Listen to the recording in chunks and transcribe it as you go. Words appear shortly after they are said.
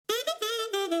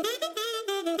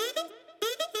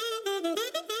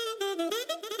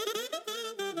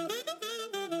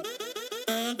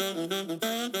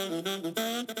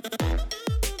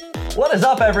What is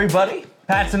up, everybody?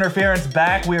 Pat's Interference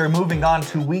back. We are moving on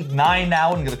to week 9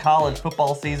 now into the college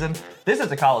football season. This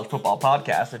is a college football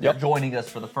podcast. If you're joining us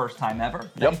for the first time ever,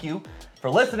 thank you for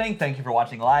listening. Thank you for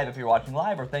watching live if you're watching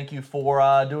live, or thank you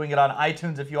for doing it on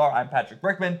iTunes if you are. I'm Patrick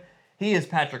Brickman. He is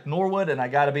Patrick Norwood, and I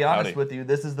got to be honest with you,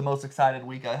 this is the most excited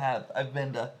week I've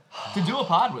been to do a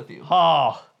pod with you.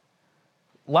 Oh,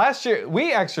 last year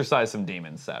we exercised some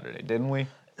demons Saturday, didn't we?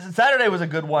 Saturday was a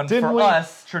good one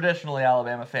us, traditionally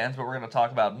Alabama fans, but we're going to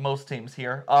talk about most teams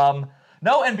here.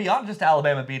 No, and beyond just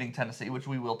Alabama beating Tennessee, which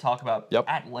we will talk about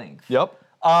at length. No,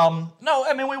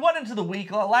 I mean, we went into the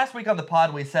week, last week on the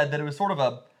pod we said that it was sort of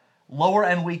a lower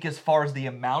end week as far as the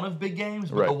amount of big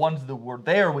games, but the ones that were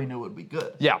there we knew would be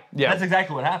good. Yeah. That's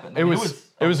exactly what happened. It was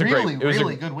a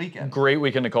really good weekend. Great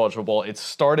weekend of college football. It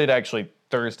started actually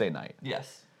Thursday night.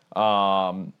 Yes.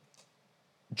 JMU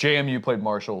played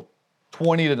Marshall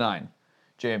 20-9.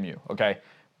 JMU, okay?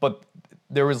 But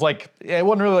there was it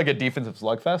wasn't really like a defensive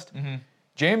slugfest. Mm-hmm.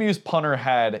 JMU's punter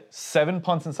had 7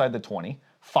 punts inside the 20,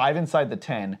 5 inside the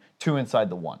 10, 2 inside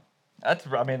the 1.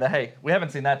 Hey, we haven't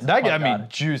seen that since That got me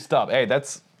juiced up. Hey,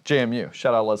 that's JMU.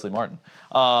 Shout out Leslie Martin.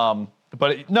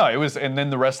 It was, and then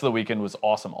the rest of the weekend was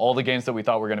awesome. All the games that we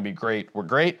thought were going to be great were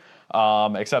great,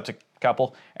 except a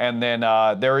couple. And then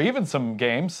there were even some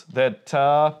games that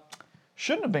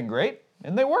shouldn't have been great,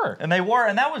 and they were. And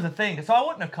that was the thing. So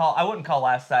I wouldn't call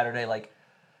last Saturday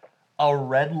a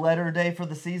red letter day for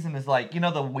the season. Is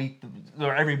the week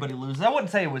where everybody loses. I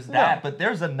wouldn't say it was that, but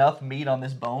there's enough meat on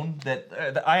this bone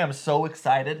that I am so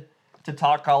excited to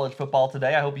talk college football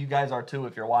today. I hope you guys are too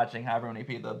if you're watching, however many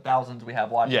people, the thousands we have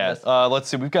watching this. Let's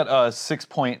see. We've got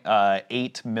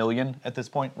 6.8 million at this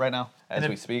point right now as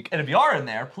we speak. And if you are in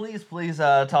there, please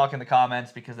talk in the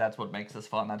comments, because that's what makes this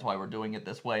fun. That's why we're doing it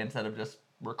this way instead of just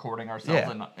recording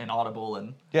ourselves in Audible.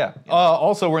 And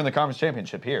also, we're in the conference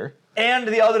championship here. And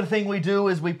the other thing we do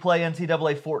is we play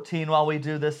NCAA 14 while we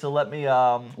do this. So let me.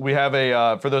 We have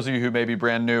for those of you who may be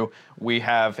brand new, we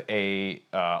have a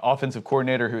offensive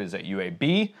coordinator who is at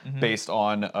UAB based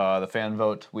on the fan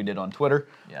vote we did on Twitter.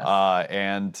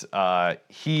 Yes.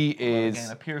 He is. The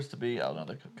game appears to be. Oh no,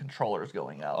 the controller's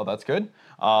going out. Oh, that's good.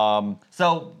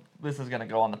 So this is going to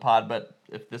go on the pod, but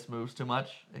if this moves too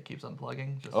much, it keeps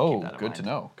unplugging. Just keep that in good mind. to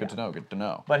know. Good to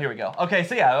know. But here we go. Okay,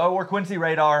 so we're Quincy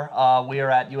Radar. We are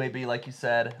at UAB, like you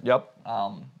said. Yep.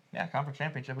 Conference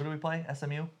championship. Who do we play?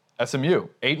 SMU? SMU.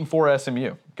 8-4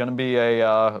 SMU. Gonna be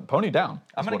a pony down.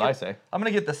 That's what I say. I'm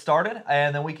gonna get this started,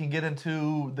 and then we can get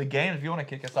into the game if you want to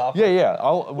kick us off. Yeah.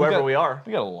 Wherever we are.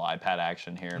 We got a little iPad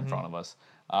action here in front of us.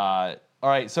 All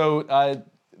right, so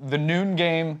the noon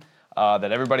game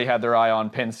that everybody had their eye on,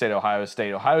 Penn State, Ohio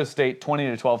State. Ohio State,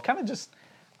 20-12, kind of just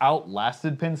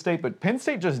outlasted Penn State, but Penn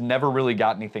State just never really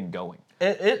got anything going.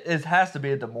 It has to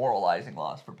be a demoralizing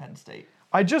loss for Penn State.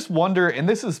 I just wonder, and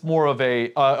this is more of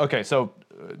a so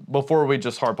before we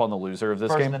just harp on the loser of this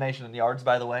First game. in the nation in yards,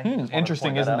 by the way.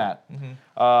 Interesting, isn't that?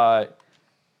 I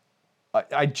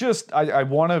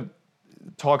want to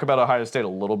talk about Ohio State a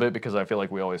little bit because I feel like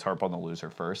we always harp on the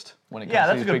loser first when it comes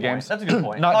to these big games. That's a good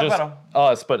point. Not just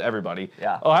us, but everybody.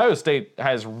 Yeah. Ohio State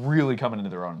has really come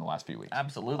into their own in the last few weeks.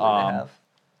 Absolutely, they have.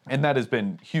 And that has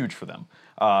been huge for them,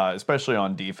 especially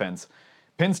on defense.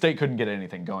 Penn State couldn't get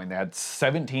anything going. They had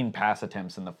 17 pass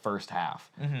attempts in the first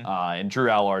half. And Drew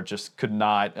Allard just could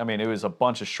not. I mean, it was a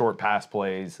bunch of short pass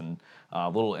plays and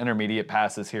little intermediate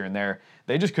passes here and there.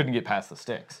 They just couldn't get past the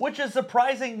sticks. Which is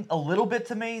surprising a little bit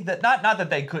to me. That not that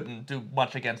they couldn't do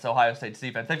much against Ohio State's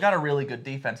defense. They've got a really good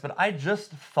defense. But I just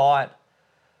thought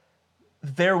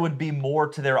there would be more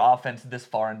to their offense this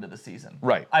far into the season.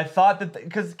 Right. I thought that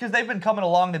because they've been coming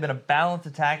along, they've been a balanced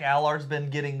attack. Allard's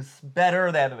been getting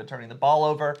better. They haven't been turning the ball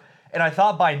over, and I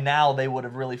thought by now they would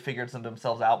have really figured some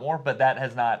themselves out more. But that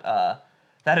has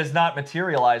not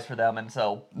materialized for them, and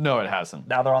so no, it hasn't.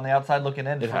 Now they're on the outside looking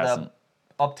in for the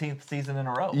upteenth season in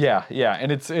a row. Yeah,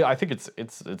 and I think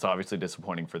it's obviously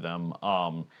disappointing for them.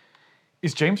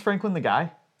 Is James Franklin the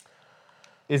guy?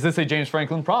 Is this a James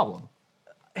Franklin problem?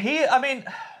 He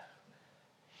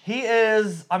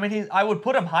is. I would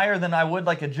put him higher than I would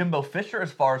like a Jimbo Fisher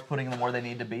as far as putting them where they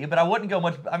need to be, but I wouldn't go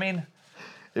much.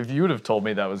 If you would have told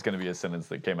me that was going to be a sentence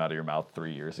that came out of your mouth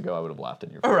 3 years ago, I would have laughed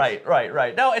in your face.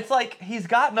 Right. No, it's like he's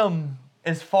gotten them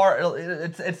as far.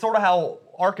 It's sort of how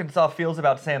Arkansas feels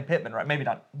about Sam Pittman, right? Maybe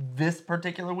not this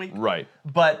particular week, right?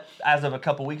 But as of a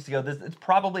couple weeks ago, it's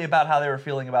probably about how they were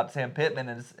feeling about Sam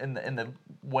Pittman in the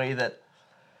way that.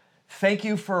 Thank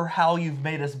you for how you've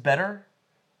made us better.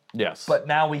 Yes. But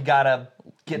now we gotta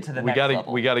get to the next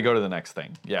level. We gotta go to the next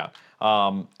thing. Yeah.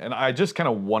 And I just kind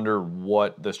of wonder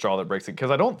what the straw that breaks it,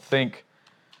 because I don't think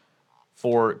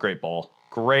for great ball.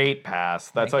 Great pass.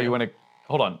 That's Thank how you you. win a.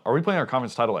 Hold on. Are we playing our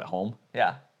conference title at home?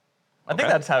 Yeah. I think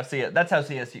Okay. that's how CSU. That's how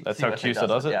CSU. That's how CUSA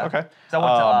does it? Yeah. Okay. So I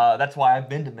went to, that's why I've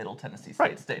been to Middle Tennessee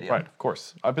State Stadium. Right, of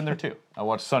course. I've been there too. I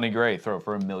watched Sonny Gray throw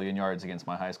for 1,000,000 yards against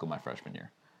my high school my freshman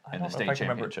year I in don't the know if state I can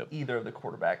remember championship. either of the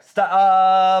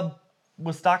quarterbacks.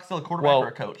 Was Stock still a quarterback Well, or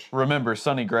a coach? remember,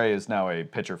 Sonny Gray is now a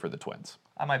pitcher for the Twins.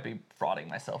 I might be frauding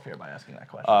myself here by asking that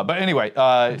question. But anyway,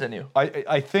 Continue.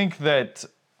 I think that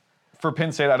for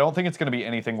Penn State, I don't think it's going to be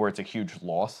anything where it's a huge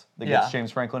loss that gets Yeah.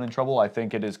 James Franklin in trouble. I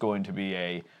think it is going to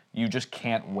be you just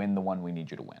can't win the one we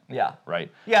need you to win. Yeah. Right?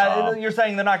 Yeah, you're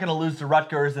saying they're not going to lose to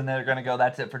Rutgers and they're going to go,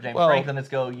 that's it for James Franklin. It's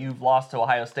go, you've lost to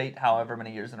Ohio State however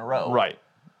many years in a row.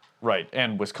 Right.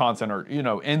 And Wisconsin or,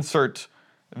 insert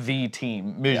the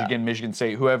team, Michigan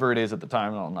State, whoever it is at the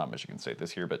time. No, not Michigan State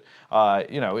this year, but,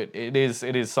 it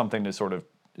is something to sort of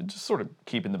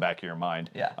keep in the back of your mind.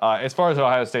 Yeah. As far as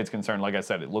Ohio State's concerned, like I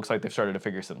said, it looks like they've started to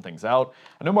figure some things out.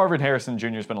 I know Marvin Harrison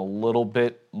Jr. has been a little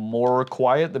bit more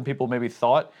quiet than people maybe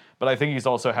thought, but I think he's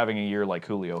also having a year like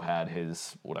Julio had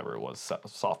his, whatever it was,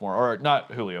 sophomore, or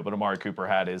not Julio, but Amari Cooper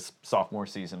had his sophomore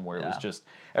season where it was just,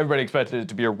 everybody expected it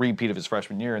to be a repeat of his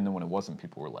freshman year, and then when it wasn't,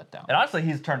 people were let down. And honestly,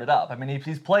 he's turned it up. I mean,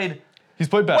 he's played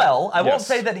better. Well, I won't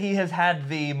say that he has had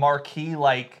the marquee,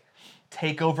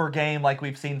 takeover game like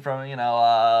we've seen from,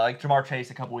 like Jamar Chase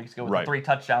a couple weeks ago with the 3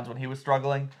 touchdowns when he was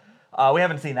struggling. We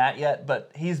haven't seen that yet,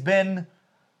 but he's vitally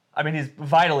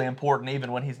important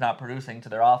even when he's not producing to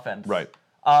their offense. Right.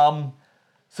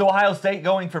 So Ohio State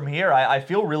going from here, I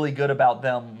feel really good about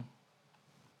them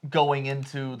going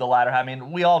into the latter half. I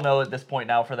mean, we all know at this point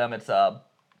now for them it's,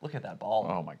 look at that ball.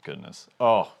 Oh, my goodness.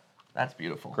 Oh. That's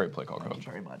beautiful. Great play call, Coach. Thank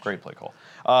you very much. Great play call.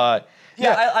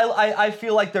 I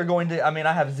feel like they're going to. I mean,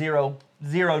 I have zero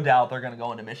doubt they're going to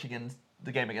go into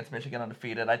the game against Michigan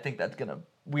undefeated. I think that's going to.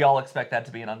 We all expect that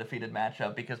to be an undefeated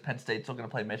matchup because Penn State's still going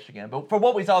to play Michigan. But for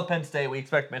what we saw with Penn State, we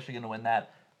expect Michigan to win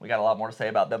that. We got a lot more to say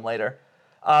about them later.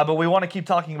 But we want to keep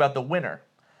talking about the winner.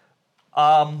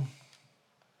 I'm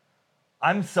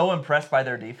so impressed by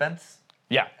their defense.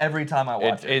 Yeah. Every time I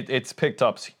watch it. It's picked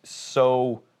up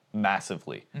so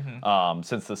massively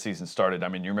since the season started. I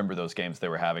mean, you remember those games they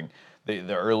were having,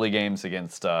 the early games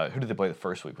against, who did they play the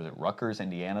first week? Was it Rutgers,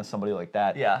 Indiana, somebody like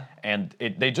that? Yeah. And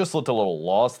they just looked a little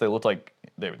lost. They looked like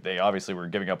they obviously were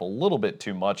giving up a little bit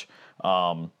too much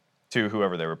to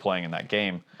whoever they were playing in that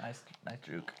game. Nice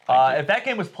juke. If that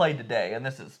game was played today, and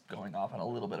this is going off on a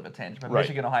little bit of a tangent, but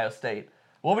Michigan, Ohio State,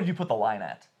 what would you put the line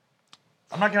at?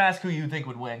 I'm not going to ask who you think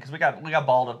would win because we got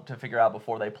ball to figure out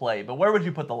before they play. But where would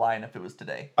you put the line if it was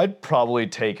today? I'd probably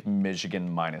take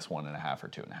Michigan -1.5 or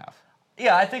 2.5.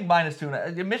 Yeah, I think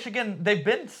 -2.5. Michigan, they've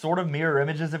been sort of mirror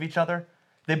images of each other.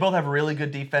 They both have really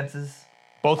good defenses.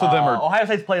 Both of them are. Ohio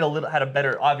State's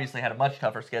obviously had a much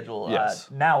tougher schedule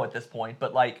now at this point.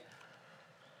 But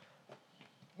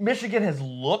Michigan has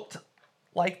looked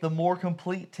like the more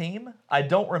complete team. I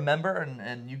don't remember,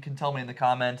 and you can tell me in the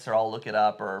comments, or I'll look it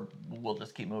up, or we'll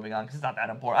just keep moving on because it's not that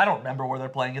important. I don't remember where they're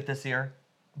playing it this year,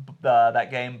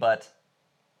 that game, but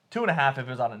 2.5 if it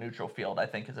was on a neutral field, I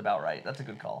think is about right. That's a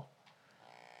good call.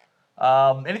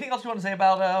 Anything else you want to say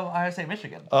about Ohio State,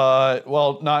 Michigan? Or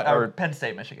Penn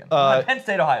State, Michigan. Penn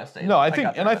State, Ohio State. No, I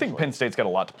think Penn State's got a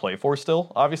lot to play for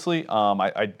still. Obviously,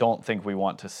 I don't think we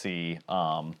want to see.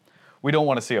 We don't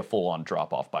want to see a full-on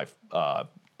drop-off by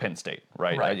Penn State,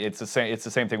 right? It's the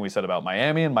same thing we said about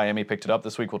Miami, and Miami picked it up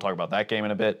this week. We'll talk about that game in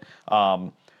a bit.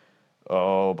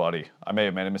 Oh, buddy, I may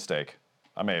have made a mistake.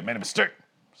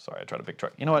 Sorry, I tried to pick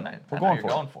track. You know what? We're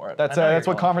going for it. That's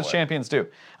what conference champions do.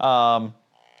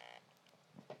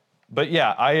 But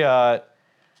yeah,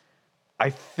 I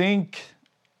think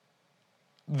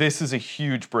this is a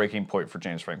huge breaking point for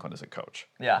James Franklin as a coach.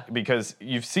 Yeah. Because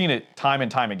you've seen it time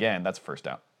and time again. That's a first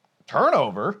down.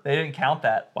 Turnover? They didn't count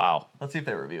that. Wow. Let's see if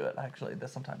they review it. Actually,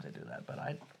 sometimes they do that, but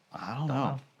I don't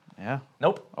know. Yeah.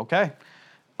 Nope. Okay.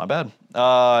 My bad.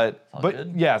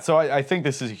 Good. Yeah, so I think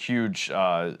this is a huge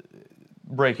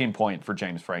breaking point for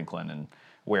James Franklin and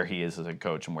where he is as a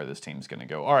coach and where this team's going to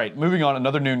go. All right, moving on.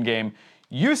 Another noon game.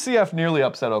 UCF nearly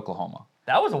upset Oklahoma.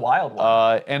 That was a wild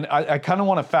one. And I kind of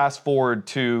want to fast forward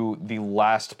to the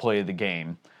last play of the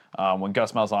game. When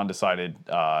Gus Malzahn decided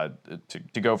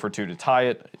to go for 2 to tie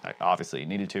it. Obviously, he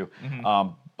needed to.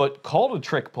 But called a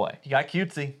trick play. He got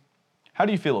cutesy. How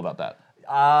do you feel about that?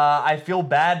 I feel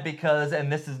bad because,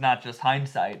 and this is not just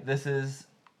hindsight,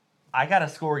 I got to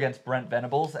score against Brent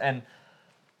Venables, and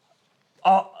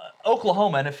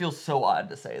Oklahoma, and it feels so odd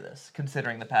to say this,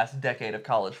 considering the past decade of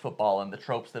college football and the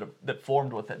tropes that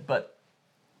formed with it, but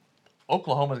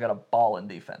Oklahoma's got a ball in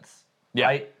defense,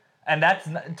 right? And that's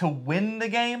to win the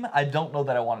game. I don't know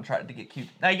that I want to try to get cute.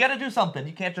 Now you got to do something.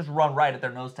 You can't just run right at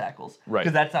their nose tackles, right?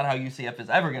 Because that's not how UCF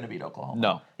is ever going to beat Oklahoma.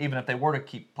 No, even if they were to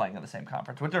keep playing in the same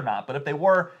conference, which they're not. But if they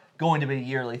were going to be a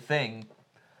yearly thing,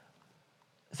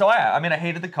 so I mean, I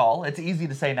hated the call. It's easy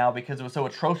to say now because it was so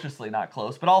atrociously not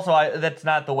close. But also, that's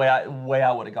not the way I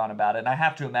would have gone about it. And I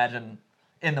have to imagine,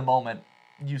 in the moment,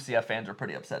 UCF fans are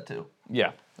pretty upset too.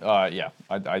 Yeah,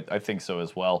 I think so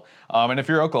as well. And if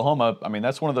you're Oklahoma, I mean,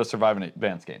 that's one of those survive and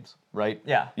advance games, right?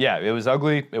 Yeah. Yeah, it was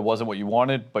ugly. It wasn't what you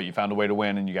wanted, but you found a way to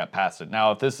win and you got past it.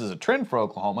 Now, if this is a trend for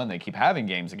Oklahoma and they keep having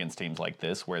games against teams like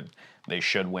this where they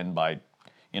should win by,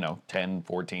 10,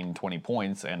 14, 20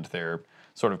 points and they're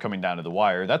sort of coming down to the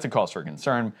wire, that's a cause for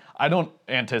concern. I don't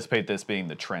anticipate this being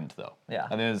the trend, though. Yeah. I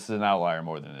think this is an outlier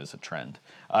more than it is a trend.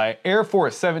 Air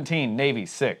Force 17, Navy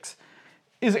 6.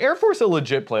 Is Air Force a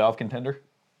legit playoff contender?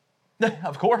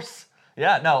 Of course.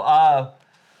 Yeah, no.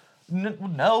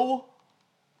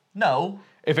 No.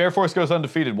 If Air Force goes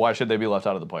undefeated, why should they be left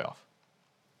out of the playoff?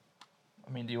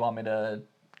 I mean, do you want me to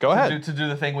go ahead to do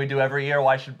the thing we do every year?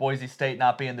 Why should Boise State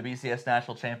not be in the BCS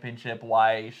National Championship?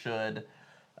 Why should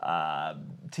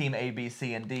Team A, B,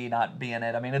 C, and D not be in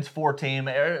it? I mean, it's 4-team.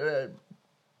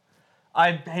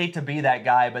 I hate to be that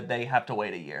guy, but they have to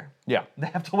wait a year. Yeah. They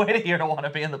have to wait a year to want to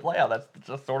be in the playoff. That's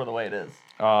just sort of the way it is.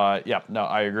 I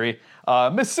agree.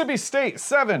 Mississippi State,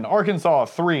 7. Arkansas,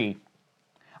 3.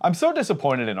 I'm so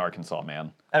disappointed in Arkansas,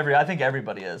 man. I think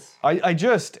everybody is.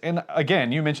 And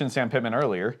again, you mentioned Sam Pittman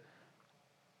earlier.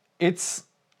 It's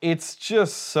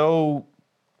just so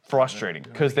frustrating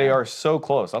because they are so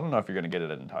close. I don't know if you're going to get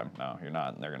it in time. No, you're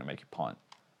not, and they're going to make you punt.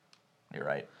 You're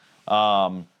right.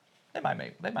 They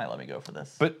might let me go for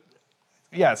this. But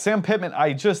yeah, Sam Pittman,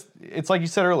 it's like you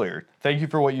said earlier. Thank you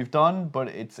for what you've done, but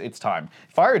it's time.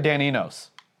 Fire Dan Enos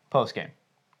post game.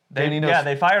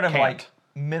 They fired him like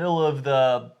middle of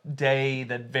the day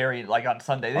on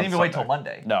Sunday. They didn't even wait till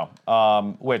Monday.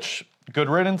 No. Which good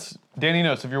riddance. Dan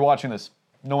Enos, if you're watching this,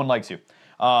 no one likes you.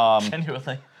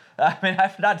 Genuinely. I mean,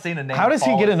 I've not seen a name. How does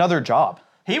he get another job?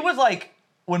 He was like,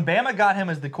 when Bama got him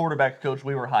as the quarterback coach,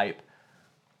 we were hype.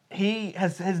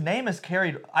 His name is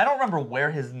carried. I don't remember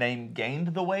where his name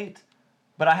gained the weight,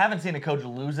 but I haven't seen a coach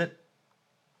lose it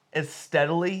as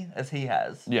steadily as he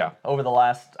has. Yeah. Over the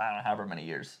last, I don't know, however many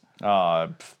years.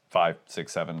 5,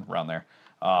 6, 7, around there.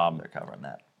 They're covering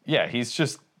that. Yeah, he's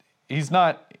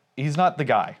not the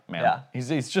guy, man. Yeah.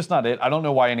 He's just not it. I don't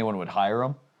know why anyone would hire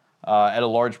him at a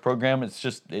large program. It's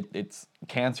just it's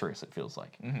cancerous. It feels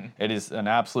like It is an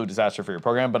absolute disaster for your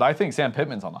program. But I think Sam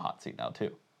Pittman's on the hot seat now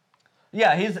too.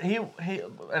 Yeah, he,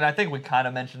 and I think we kind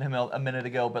of mentioned him a minute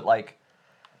ago, but like,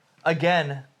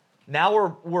 again,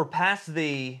 now we're past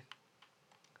the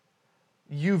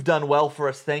you've done well for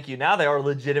us, thank you. Now they are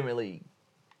legitimately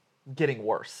getting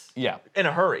worse. Yeah. In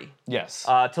a hurry. Yes.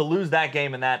 To lose that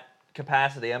game in that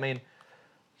capacity, I mean,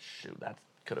 shoot, that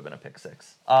could have been a pick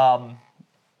six. To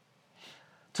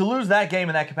lose that game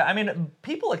in that capacity, I mean,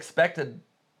 people expected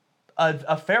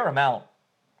a fair amount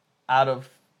out of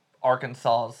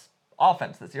Arkansas's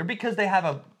offense this year because they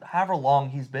have however long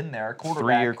he's been there,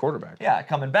 quarterback. 3-year quarterback. Yeah,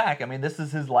 coming back. I mean, this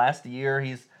is his last year.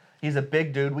 He's a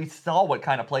big dude. We saw what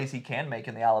kind of plays he can make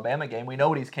in the Alabama game. We know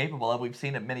what he's capable of. We've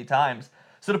seen it many times.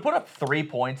 So to put up 3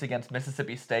 points against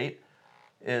Mississippi State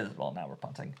is, well, now we're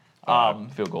punting.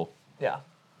 Field goal. Yeah.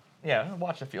 Yeah,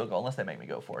 watch the field goal unless they make me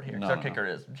go for it here. Because our kicker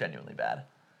is genuinely bad.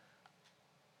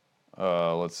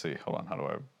 Let's see. Hold on. How do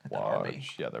I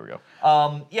watch? Yeah, there we go.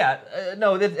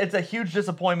 No, it's a huge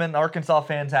disappointment. Arkansas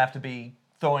fans have to be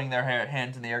throwing their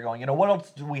hands in the air going, what else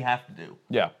do we have to do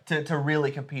to really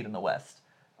compete in the West?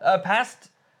 Past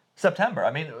September,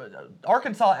 I mean,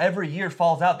 Arkansas every year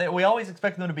falls out. We always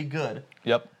expect them to be good.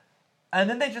 Yep. And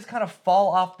then they just kind of fall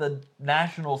off the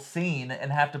national scene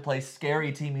and have to play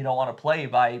scary team you don't want to play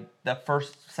by the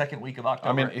second week of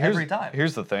October every time.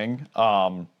 Here's the thing.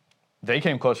 They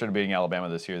came closer to beating Alabama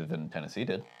this year than Tennessee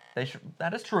did. That is true.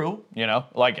 That is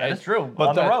true. But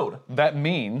on the road. That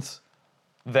means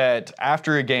that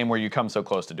after a game where you come so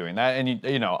close to doing that, and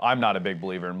I'm not a big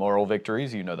believer in moral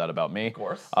victories. You know that about me. Of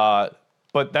course.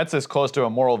 But that's as close to a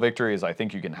moral victory as I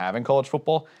think you can have in college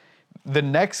football. The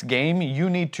next game, you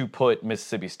need to put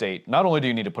Mississippi State. Not only do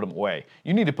you need to put them away,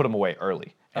 you need to put them away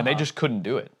early, and they just couldn't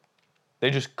do it. They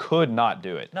just could not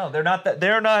do it. No, they're not.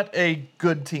 They're not a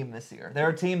good team this year. They're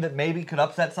a team that maybe could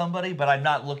upset somebody, but I'm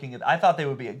not looking at. I thought they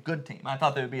would be a good team. I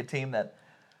thought they would be a team that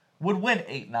would win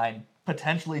 8, 9,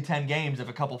 potentially 10 games if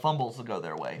a couple fumbles would go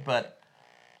their way. But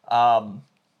no,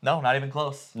 not even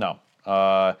close. No.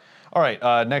 All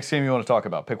right. Next game you want to talk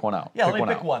about? Pick one out. Yeah, let me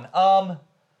pick one.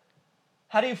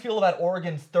 How do you feel about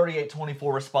Oregon's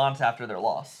 38-24 response after their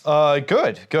loss?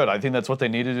 Good. I think that's what they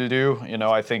needed to do.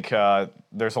 I think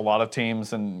there's a lot of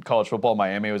teams in college football.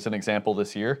 Miami was an example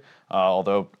this year,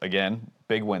 although, again,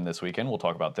 big win this weekend. We'll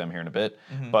talk about them here in a bit.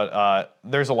 Mm-hmm. But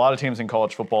there's a lot of teams in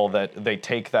college football that they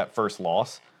take that first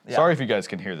loss. Yeah. Sorry if you guys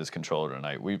can hear this controller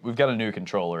tonight. We've got a new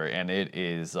controller, and it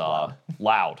is loud.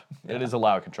 Yeah. It is a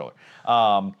loud controller.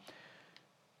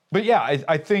 But yeah,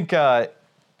 I think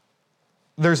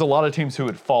there's a lot of teams who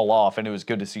would fall off, and it was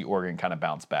good to see Oregon kind of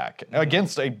bounce back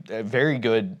against a very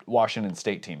good Washington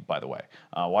State team, by the way.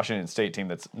 Washington State team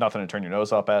that's nothing to turn your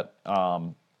nose up at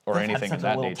or anything in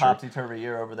that nature. It's a little topsy-turvy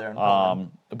year over there in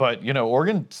Pullman. But,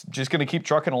 Oregon's just going to keep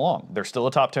trucking along. They're still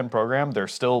a top 10 program. They're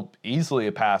still easily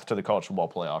a path to the college football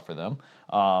playoff for them.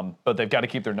 But they've got to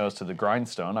keep their nose to the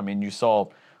grindstone. I mean, you saw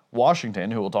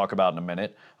Washington, who we'll talk about in a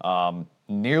minute,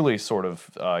 nearly sort of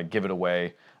give it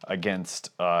away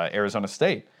against Arizona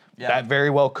State. Yeah. That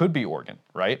very well could be Oregon,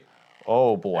 right?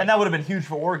 Oh, boy. And that would have been huge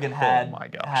for Oregon had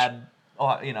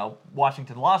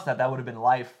Washington lost that. That would have been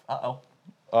life.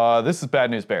 This is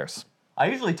bad news bears. I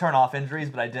usually turn off injuries,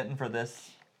 but I didn't for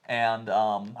this. And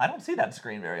I don't see that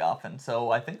screen very often. So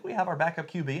I think we have our backup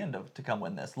QB in to come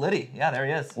win this. Liddy, yeah, there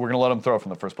he is. We're going to let him throw from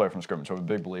the first play from scrimmage. I'm a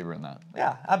big believer in that.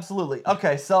 Yeah, absolutely.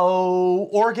 Okay, so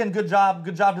Oregon, good job.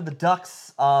 Good job to the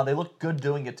Ducks. They look good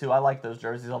doing it, too. I like those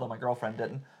jerseys, although my girlfriend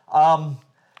didn't.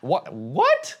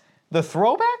 What? The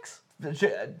throwbacks?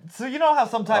 So you know how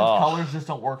sometimes colors just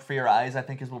don't work for your eyes, I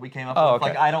think is what we came up with. Okay.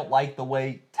 Like, I don't like the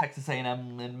way Texas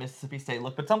A&M and Mississippi State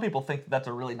look, but some people think that's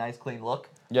a really nice, clean look.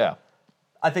 Yeah.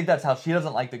 I think that's how she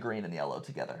doesn't like the green and yellow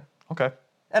together. Okay.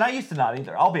 And I used to not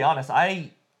either. I'll be honest. And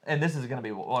this is going to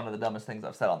be one of the dumbest things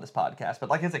I've said on this podcast, but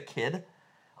like as a kid,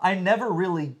 I never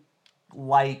really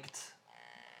liked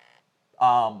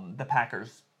the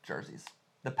Packers jerseys.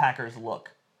 The Packers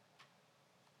look.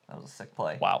 That was a sick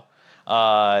play. Wow.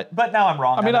 But now I'm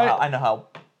wrong. I know how.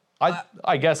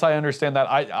 I guess I understand that.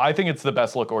 I think it's the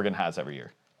best look Oregon has every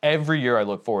year. Every year I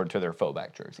look forward to their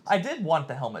faux-back jerseys. I did want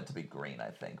the helmet to be green, I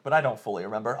think, but I don't fully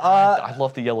remember. I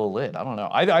love the yellow lid. I don't know.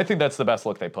 I think that's the best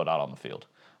look they put out on the field.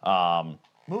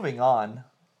 Moving on,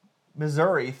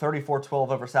 Missouri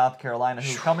 34-12 over South Carolina,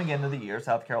 who coming into the year,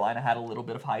 South Carolina had a little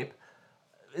bit of hype.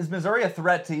 Is Missouri a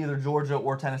threat to either Georgia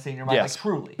or Tennessee in your mind? Yes, like,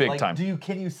 truly. big time.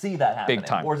 Can you see that happening? Big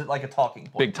time. Or is it like a talking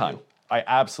point? Big time. I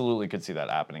absolutely could see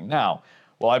that happening. Now,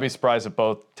 will I be surprised if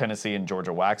both Tennessee and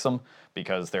Georgia wax them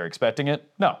because they're expecting it?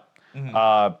 No.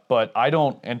 Mm-hmm. But I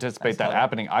don't anticipate that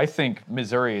happening. I think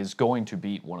Missouri is going to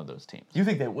beat one of those teams. You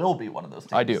think they will beat one of those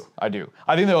teams? I do.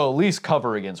 I think they'll at least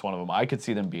cover against one of them. I could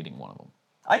see them beating one of them.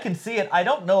 I can see it. I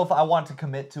don't know if I want to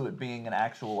commit to it being an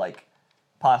actual,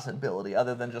 possibility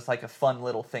other than just, a fun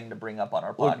little thing to bring up on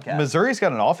our podcast. Look, Missouri's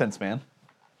got an offense, man.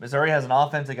 Missouri has an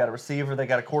offense. They got a receiver. They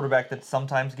got a quarterback that's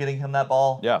sometimes getting him that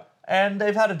ball. Yeah. And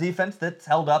they've had a defense that's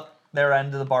held up their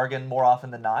end of the bargain more often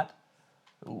than not.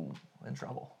 Ooh, in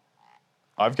trouble.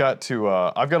 I've got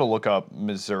to look up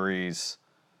Missouri's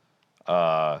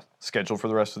schedule for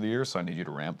the rest of the year, so I need you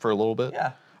to ramp for a little bit.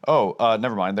 Yeah. Oh,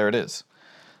 never mind. There it is.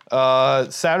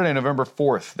 Saturday, November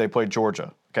 4th, they play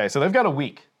Georgia. Okay, so they've got a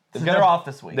week. They're off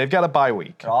this week. They've got a bye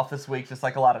week. They're off this week, just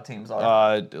like a lot of teams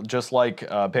are. Just like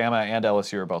Bama and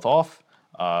LSU are both off.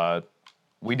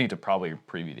 We need to probably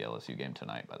preview the LSU game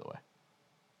tonight, by the way.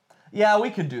 Yeah, we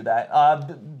could do that.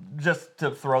 Just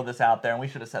to throw this out there, and we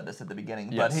should have said this at the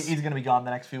beginning, yes. But he's going to be gone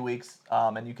the next few weeks,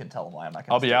 and you can tell him why I'm not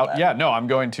going to I'll be out. That. Yeah, no, I'm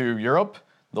going to Europe.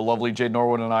 The lovely Jade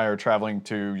Norwood and I are traveling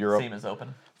to Europe. Seam is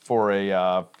open. For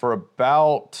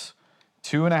about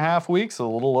 2.5 weeks, a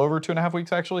little over 2.5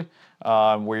 weeks, actually.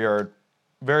 We are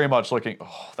very much looking...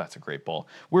 Oh, that's a great ball.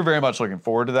 We're very much looking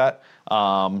forward to that.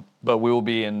 But we will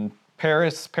be in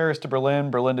Paris to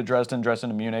Berlin, Berlin to Dresden, Dresden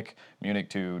to Munich, Munich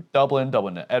to Dublin,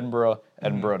 Dublin to Edinburgh,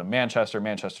 Edinburgh to Manchester,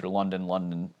 Manchester to London,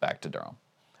 London back to Durham.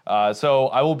 So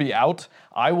I will be out.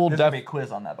 There's going to be a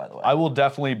quiz on that, by the way. I will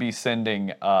definitely be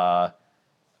sending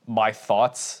my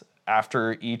thoughts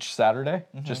after each Saturday,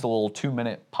 just a little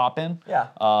 2-minute pop-in. Yeah.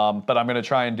 But I'm going to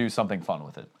try and do something fun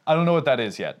with it. I don't know what that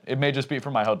is yet. It may just be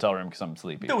from my hotel room because I'm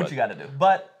sleepy. Do what you got to do.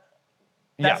 But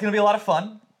that's going to be a lot of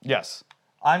fun. Yes.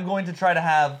 I'm going to try to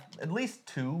have at least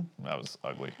 2. That was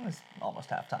ugly. It's almost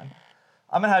halftime.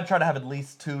 I'm going to try to have at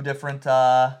least 2 different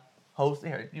hosts.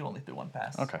 Here, you only threw one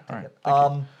pass. Okay, all right.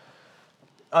 Thank you.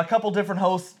 A couple different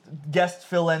hosts, guest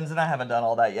fill-ins, and I haven't done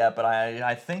all that yet, but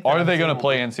I think... Are they going to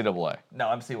play NCAA? No,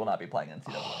 MC will not be playing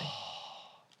NCAA.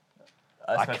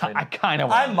 I kind of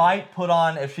want I might put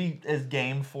on, if she is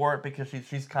game for it, because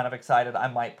she's kind of excited, I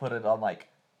might put it on,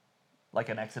 like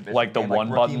an exhibition Like the game, one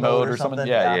rookie button mode or something?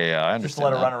 Yeah. I understand Just to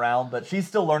let her that. run around. But she's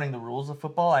still learning the rules of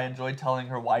football. I enjoyed telling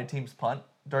her why teams punt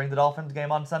during the Dolphins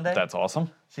game on Sunday. That's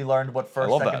awesome. She learned what first,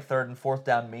 love second, that. third, and fourth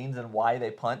down means and why they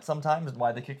punt sometimes and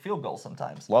why they kick field goals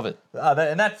sometimes. Love it.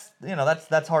 And that's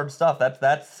hard stuff.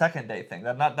 That's second day thing.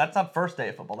 That's not first day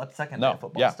of football. That's second day of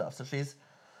football stuff. So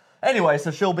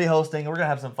so she'll be hosting. We're gonna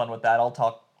have some fun with that. I'll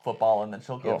talk football and then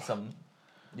she'll give some,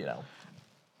 girl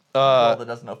that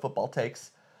doesn't know football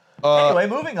takes. Anyway,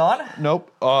 moving on.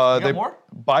 Nope. Got more?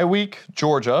 Bye week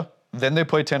Georgia. Then they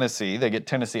play Tennessee. They get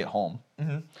Tennessee at home.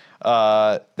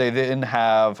 They then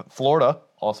have Florida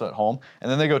also at home, and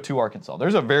then they go to Arkansas.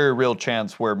 There's a very real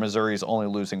chance where Missouri's only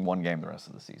losing one game the rest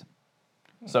of the season.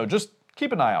 So just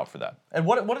keep an eye out for that. And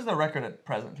what is the record at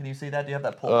present? Can you see that? Do you have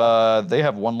that pulled up? They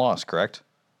have one loss, correct?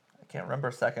 I can't remember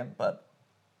a second, but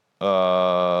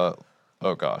oh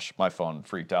gosh, my phone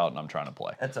freaked out and I'm trying to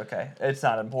play. it's okay. It's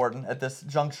not important at this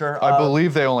juncture. I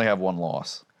believe they only have one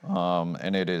loss,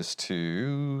 and it is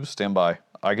to stand by.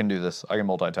 I can do this. I can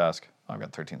multitask. I've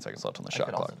got 13 seconds left on the shot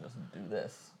could clock. also just do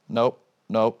this. Nope,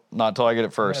 not until I get it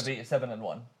I'm first. gonna beat you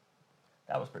 7-1.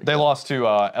 That was pretty. They good. lost to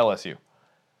LSU.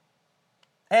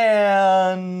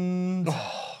 And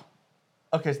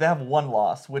okay, so they have one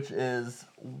loss, which is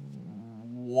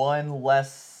one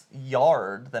less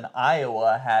yard than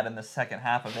Iowa had in the second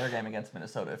half of their game against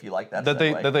Minnesota. If you like that, That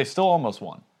they still almost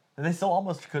won. They still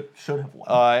almost should have won.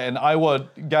 And Iowa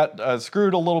got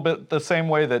screwed a little bit the same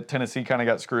way that Tennessee kind of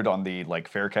got screwed on the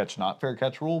fair catch, not fair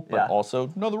catch rule, but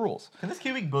also know the rules. Can this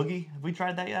QB boogie? Have we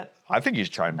tried that yet? I think you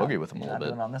should try and boogie with them a He's little not bit.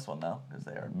 doing on this one though, because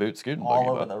they are Boot scooting all boogie,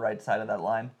 over but- the right side of that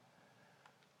line.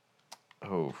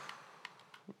 Oh,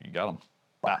 you got him.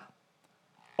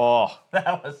 Oh,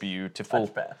 That was beautiful.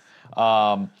 touch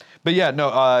pass. But yeah,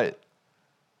 no.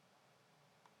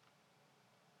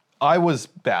 Iowa's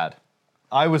bad.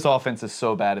 Iowa's offense is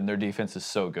so bad, and their defense is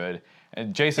so good.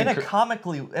 And Jason In a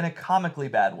comically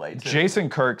bad way too. Jason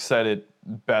Kirk said it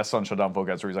best on Shutdown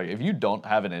Focus, where he's like, if you don't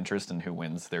have an interest in who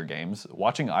wins their games,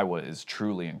 watching Iowa is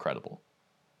truly incredible.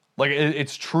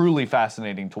 It's truly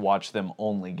fascinating to watch them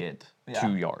only get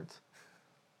 2 yards.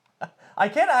 I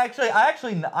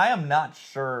am not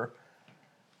sure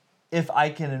if I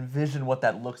can envision what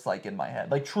that looks like in my head.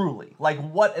 Truly.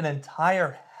 What an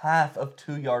entire half of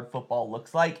 2-yard football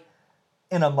looks like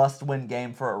in a must-win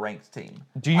game for a ranked team.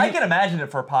 I can imagine it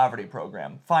for a poverty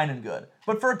program, fine and good.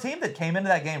 But for a team that came into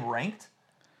that game ranked?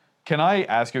 Can I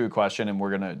ask you a question,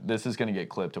 and this is gonna get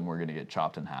clipped and we're gonna get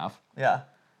chopped in half? Yeah.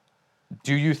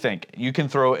 Do you think you can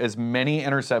throw as many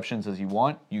interceptions as you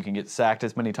want? You can get sacked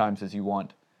as many times as you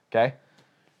want, okay?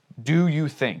 Do you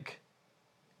think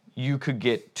you could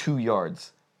get 2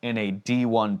 yards in a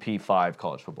D1 P5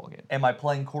 college football game? Am I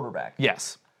playing quarterback?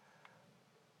 Yes.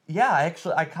 Yeah,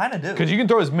 I kind of do. Because you can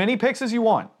throw as many picks as you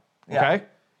want, okay? Yeah.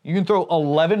 You can throw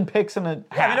 11 picks in a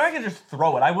half. I can just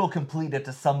throw it. I will complete it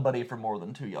to somebody for more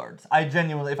than 2 yards. I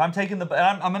genuinely, if I'm taking the ball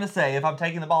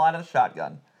out of the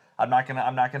shotgun, I'm not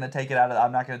gonna take it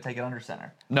under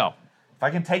center. No. If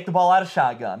I can take the ball out of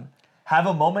shotgun, have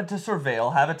a moment to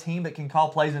surveil, have a team that can call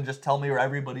plays and just tell me where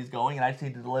everybody's going, and I just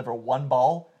need to deliver one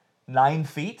ball 9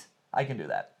 feet, I can do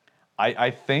that.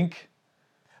 I think.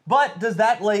 But is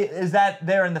that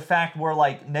there in the fact where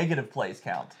negative plays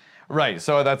count? Right,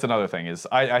 so that's another thing is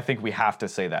I think we have to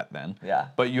say that then. Yeah.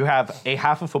 But you have a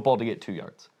half of football to get 2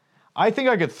 yards. I think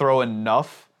I could throw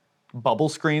enough bubble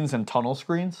screens and tunnel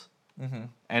screens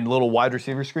and little wide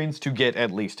receiver screens to get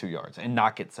at least 2 yards and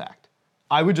not get sacked.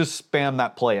 I would just spam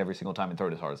that play every single time and throw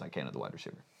it as hard as I can at the wide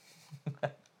receiver.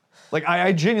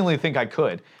 I genuinely think I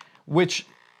could, which,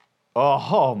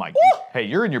 oh my, hey,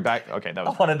 you're in your back. Okay, that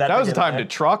was the time to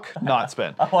truck, not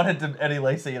spin. I wanted to Eddie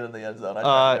Lacy it in the end zone. I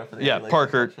tried to go for the Eddie Lacy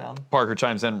touchdown. Parker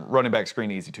chimes in, running back screen,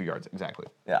 easy 2 yards, exactly.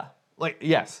 Yeah.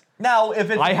 Yes. Now, if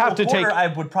it's I have to quarter, take, I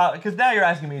would probably, because now you're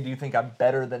asking me, do you think I'm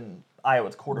better than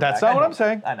Iowa's quarterback? That's not what I'm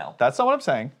saying. I know. That's not what I'm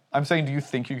saying. I'm saying, do you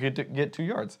think you could get 2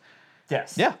 yards?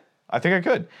 Yes. Yeah, I think I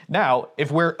could. Now,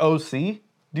 if we're OC,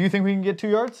 do you think we can get 2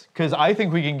 yards? Because I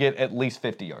think we can get at least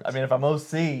 50 yards. I mean, if I'm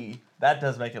OC, that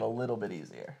does make it a little bit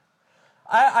easier.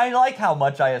 I like how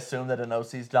much I assume that an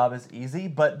OC's job is easy,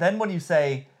 but then when you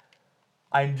say,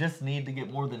 I just need to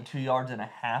get more than 2 yards and a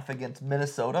half against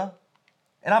Minnesota,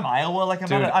 and I'm Iowa, it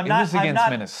was against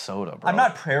Minnesota, bro. I'm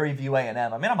not Prairie View A&M.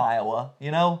 I mean, I'm Iowa,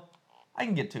 I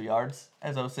can get 2 yards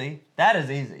as OC. That is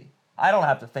easy. I don't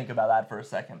have to think about that for a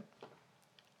second.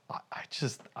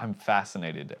 I'm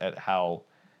fascinated at how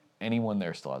anyone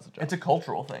there still has a job. It's a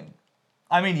cultural thing.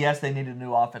 I mean, yes, they need a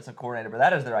new offensive coordinator, but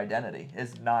that is their identity,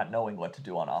 is not knowing what to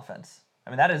do on offense. I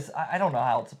mean, that is, I don't know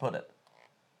how else to put it.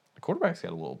 The quarterback's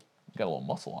got a little got a little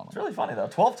muscle on him. It's really funny, though.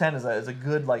 12-10 is a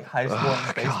good, like,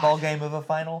 high-scoring baseball game of a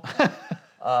final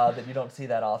that you don't see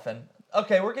that often.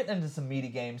 Okay, we're getting into some meaty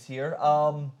games here.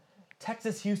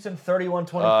 Texas-Houston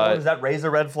 31-24. Does that raise a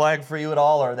red flag for you at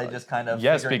all, or are they just kind of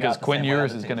Yes, figuring because out the Quinn same way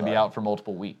Ewers other is going to teams be are? out for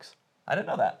multiple weeks. I didn't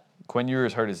know that. Quinn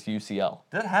Ewers hurt his UCL.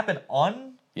 Did that happen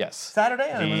on Yes. Saturday?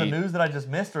 And it was a news that I just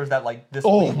missed, or is that like this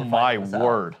Oh week? we're my finding this out?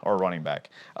 word! Our running back.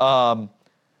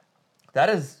 That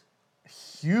is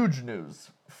huge news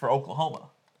for Oklahoma.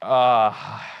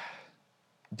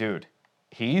 Dude,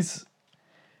 and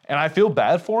I feel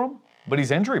bad for him, but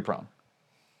he's injury prone.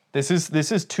 This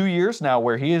is 2 years now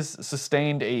where he has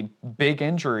sustained a big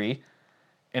injury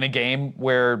in a game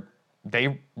where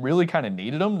they really kind of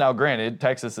needed him. Now, granted,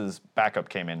 Texas's backup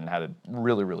came in and had a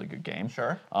really, really good game.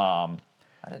 Sure.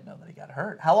 I didn't know that he got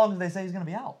hurt. How long did they say he's going to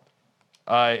be out?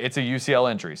 It's a UCL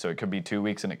injury, so it could be 2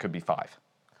 weeks and it could be 5.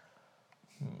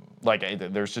 Like,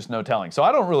 there's just no telling. So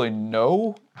I don't really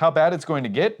know how bad it's going to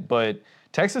get, but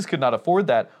Texas could not afford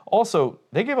that. Also,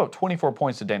 they gave up 24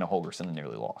 points to Dana Holgorsen and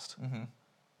nearly lost. Mm-hmm.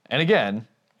 And again,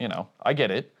 I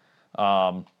get it.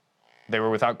 They were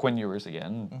without Quinn Ewers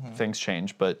again. Mm-hmm. Things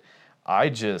change, but I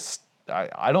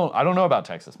don't know about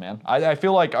Texas, man. I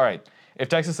feel like, all right, if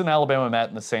Texas and Alabama met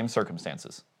in the same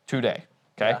circumstances today,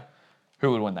 okay,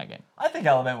 who would win that game? I think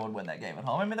Alabama would win that game at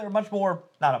home. I mean, they're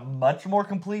not a much more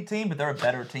complete team, but they're a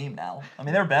better team now. I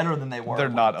mean, they're better than they were. They're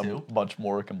not week 2. a much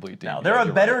more complete team. No, they're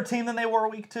a better team than they were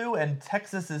week 2, and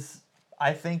Texas is,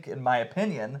 I think, in my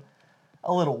opinion,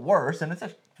 a little worse. And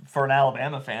for an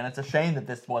Alabama fan, it's a shame that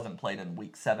this wasn't played in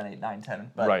week 7, 8, 9,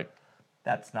 10. But right.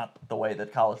 That's not the way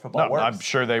that college football works. I'm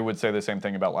sure they would say the same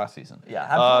thing about last season. Yeah,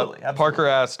 absolutely. Parker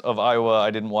asked of Iowa, I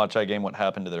didn't watch that game. What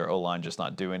happened to their O-line? Just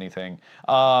not do anything.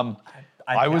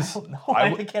 I was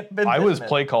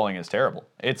play calling is terrible.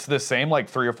 It's the same like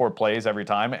 3 or 4 plays every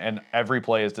time, and every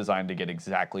play is designed to get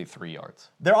exactly 3 yards.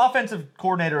 Their offensive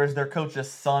coordinator is their coach's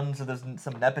son, so there's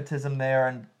some nepotism there.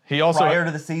 And prior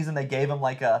to the season, they gave him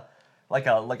like a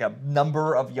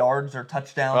number of yards or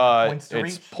touchdown points to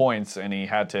reach. It's points, and he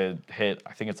had to hit.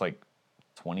 I think it's like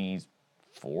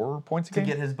 24 points a game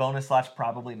to get his bonus /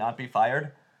 probably not be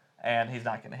fired. And he's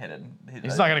not going to hit it.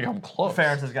 He's not going to come close.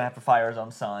 Ferentz is going to have to fire his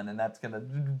own son, and that's going to.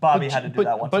 Bobby had to do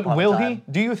that once. But will he?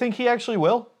 Do you think he actually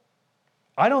will?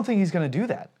 I don't think he's going to do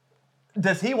that.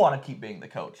 Does he want to keep being the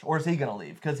coach, or is he going to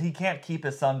leave? Because he can't keep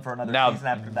his son for another season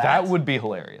after that. That would be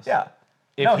hilarious. Yeah.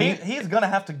 He's going to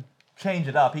have to change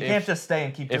it up. He can't just stay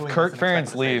and keep doing this. If Kirk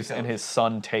Ferentz leaves and his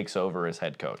son takes over as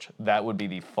head coach, that would be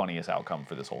the funniest outcome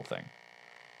for this whole thing.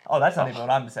 Oh, that's not even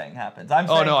what I'm saying happens.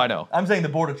 No, I know. I'm saying the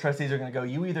board of trustees are going to go,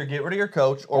 you either get rid of your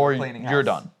coach or we're cleaning house. You're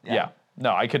done. Yeah.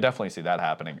 No, I could definitely see that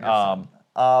happening. Because,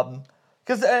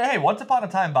 hey, once upon a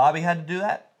time, Bobby had to do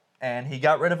that, and he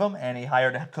got rid of him, and he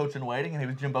hired a coach in waiting, and he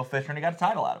was Jimbo Fisher, and he got a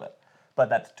title out of it. But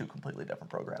that's 2 completely different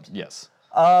programs. Yes.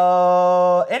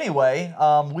 Anyway,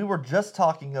 we were just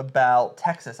talking about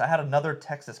Texas. I had another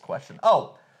Texas question.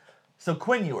 So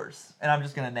Quinn Ewers, and I'm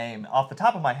just going to name, off the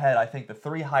top of my head, I think the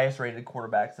 3 highest-rated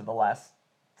quarterbacks of the last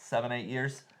 7, 8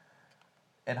 years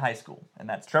in high school. And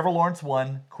that's Trevor Lawrence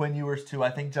 1, Quinn Ewers 2,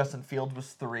 I think Justin Fields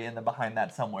was 3, and then behind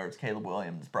that somewhere it's Caleb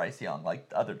Williams, Bryce Young, like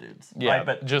other dudes. Yeah, right?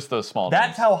 But just those small That's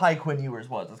teams. how high Quinn Ewers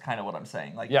was, is kind of what I'm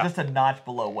saying. Just a notch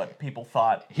below what people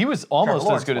thought. He was almost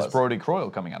as good as Brody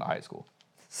Croyle coming out of high school.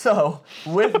 So,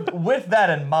 with that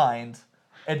in mind,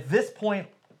 at this point,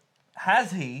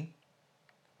 has he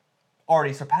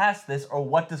already surpassed this, or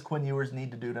what does Quinn Ewers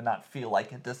need to do to not feel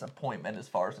like a disappointment as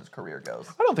far as his career goes?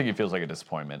 I don't think he feels like a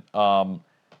disappointment.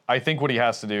 I think what he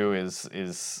has to do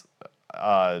is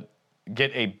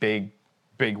get a big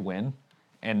win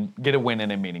and get a win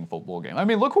in a meaningful bowl game. I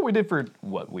mean, look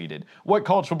what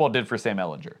college football did for Sam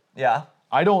Ehlinger. Yeah.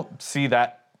 I don't see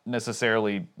that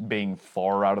necessarily being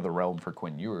far out of the realm for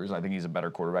Quinn Ewers. I think he's a better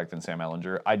quarterback than Sam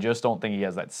Ehlinger. I just don't think he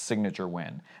has that signature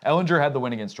win. Ehlinger had the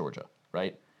win against Georgia,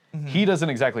 right? Mm-hmm. He doesn't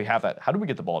exactly have that. How did we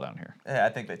get the ball down here? Yeah, I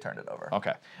think they turned it over.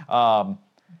 Okay.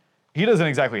 He doesn't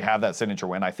exactly have that signature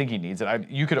win. I think he needs it.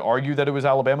 You could argue that it was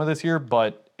Alabama this year,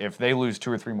 but if they lose 2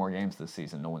 or 3 more games this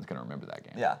season, no one's going to remember that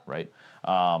game. Yeah. Right?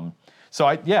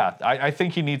 I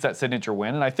think he needs that signature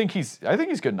win, and I think he's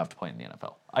good enough to play in the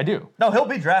NFL. I do. No, he'll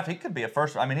be drafted. He could be a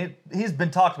first. I mean, he's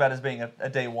been talked about as being a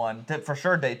day 1, for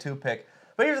sure day 2 pick.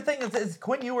 But here's the thing: is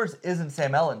Quinn Ewers isn't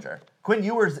Sam Ehlinger. Quinn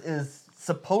Ewers is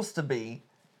supposed to be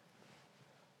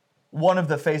one of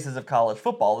the faces of college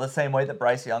football, the same way that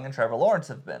Bryce Young and Trevor Lawrence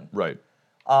have been. Right.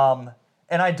 And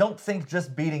I don't think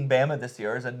just beating Bama this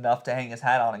year is enough to hang his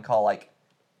hat on and call,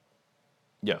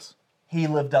 yes, he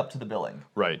lived up to the billing.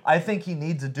 Right. I think he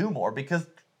needs to do more because,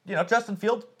 Justin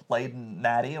Fields played in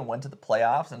Natty and went to the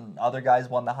playoffs, and other guys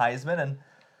won the Heisman, and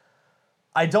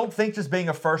I don't think just being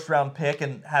a first-round pick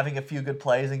and having a few good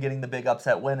plays and getting the big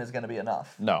upset win is going to be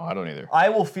enough. No, I don't either. I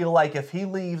will feel like if he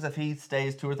leaves, if he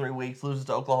stays 2 or 3 weeks, loses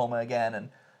to Oklahoma again,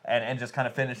 and just kind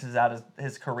of finishes out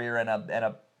his career in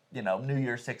a New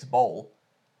Year's Six bowl.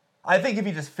 I think if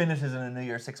he just finishes in a New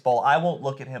Year's Six bowl, I won't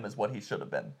look at him as what he should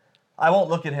have been. I won't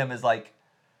look at him as like.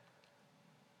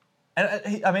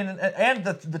 And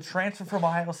the transfer from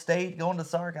Ohio State going to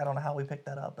Sark, I don't know how we picked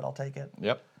that up, but I'll take it.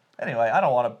 Yep. Anyway, I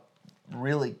don't want to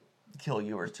really kill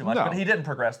Ewers too much, but he didn't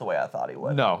progress the way I thought he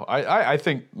would. No, I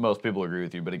think most people agree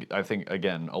with you, but I think,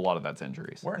 again, a lot of that's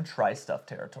injuries. We're in try-stuff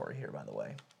territory here, by the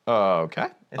way. Okay.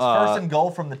 It's first and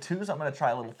goal from the 2, so I'm going to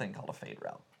try a little thing called a fade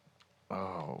route.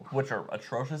 Oh. Which are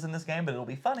atrocious in this game, but it'll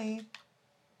be funny.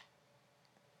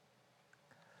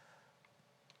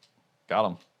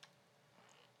 Got him.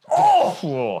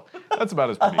 Oh! That's about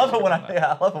as I pretty.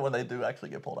 love it when they do actually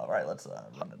get pulled out. All right, let's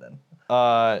run it in.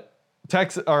 Not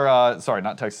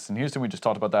Texas and Houston. We just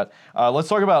talked about that. Let's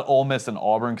talk about Ole Miss and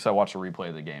Auburn because I watched a replay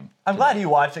of the game. I'm glad you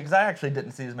watched it because I actually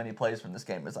didn't see as many plays from this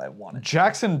game as I wanted.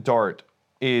 Jackson Dart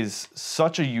is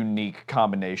such a unique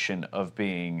combination of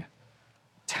being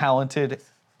talented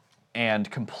and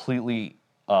completely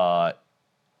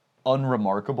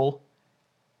unremarkable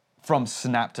from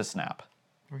snap to snap.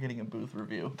 We're getting a booth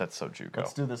review. That's so JUCO.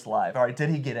 Let's do this live. All right, did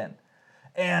he get in?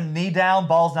 And knee down,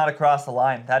 ball's not across the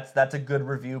line. That's a good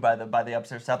review by the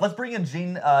upstairs staff. Let's bring in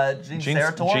Gene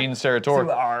Sarator. Gene Sarator.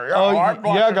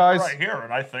 Yeah, guys. Right here,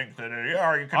 and I think that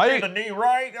you can see the knee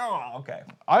right. Oh, okay.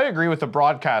 I agree with the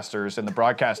broadcasters and the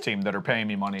broadcast team that are paying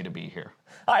me money to be here.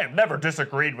 I have never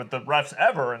disagreed with the refs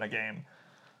ever in a game.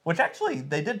 Which actually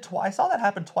they did twice. I saw that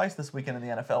happen twice this weekend in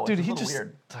the NFL. Which is a little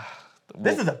weird.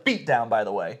 This is a beatdown, by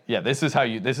the way. Yeah, this is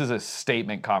a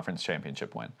statement conference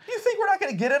championship win. You think we're not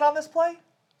going to get in on this play?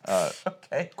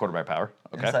 Okay. Quarterback power.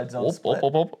 Okay. Inside zone split.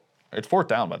 It's 4th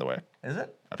down, by the way. Is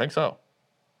it? I think so.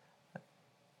 I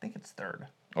think it's 3rd.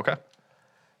 Okay.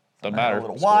 Doesn't matter. A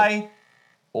little Y.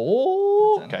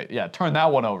 Oh. Okay. Yeah. Turn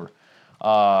that one over.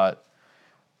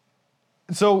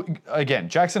 So again,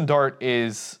 Jackson Dart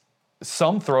is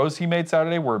some throws he made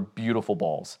Saturday were beautiful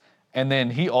balls. And then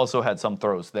he also had some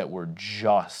throws that were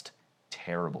just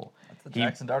terrible. That's the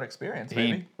Jackson Dart experience,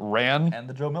 baby. He ran. And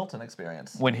the Joe Milton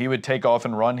experience. When he would take off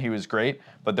and run, he was great.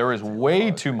 But there was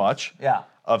way too much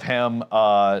of him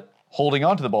holding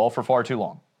onto the ball for far too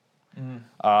long.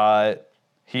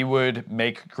 He would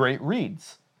make great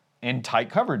reads in tight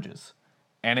coverages.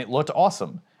 And it looked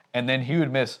awesome. And then he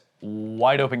would miss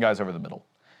wide open guys over the middle.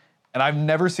 And I've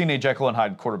never seen a Jekyll and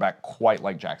Hyde quarterback quite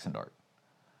like Jackson Dart.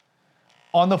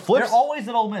 On the flip, they're always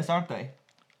at Ole Miss, aren't they?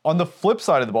 On the flip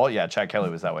side of the ball, yeah, Chad Kelly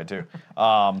was that way too.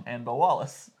 And Bo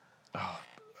Wallace.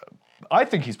 I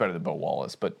think he's better than Bo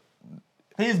Wallace, but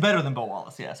he is better than Bo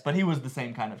Wallace, yes. But he was the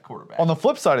same kind of quarterback. On the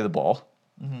flip side of the ball,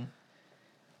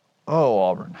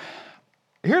 Auburn.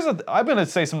 I'm going to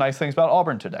say some nice things about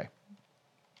Auburn today.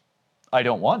 I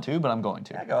don't want to, but I'm going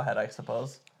to. Yeah, go ahead, I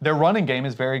suppose. Their running game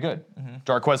is very good.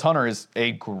 Jarquez Hunter is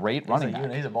a great running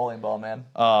back. He's a bowling ball,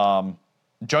 man.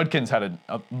 Judkins had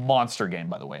a monster game,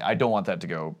 by the way. I don't want that to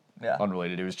go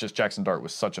unrelated. It was just Jackson Dart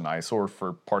was such an eyesore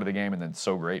for part of the game and then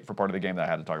so great for part of the game that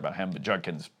I had to talk about him. But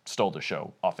Judkins stole the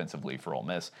show offensively for Ole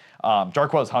Miss.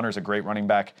 Jarquez Hunter's a great running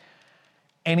back.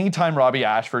 Anytime Robbie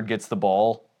Ashford gets the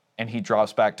ball and he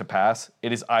drops back to pass,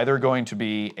 it is either going to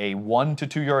be a 1 to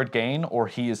 2 yard gain or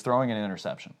he is throwing an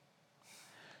interception.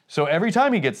 So every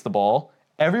time he gets the ball,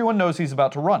 everyone knows he's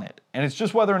about to run it. And it's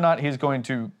just whether or not he's going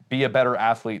to be a better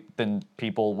athlete than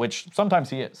people, which sometimes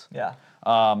he is. Yeah.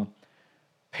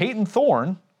 Peyton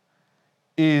Thorne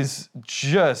is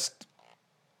just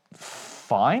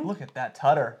fine. Look at that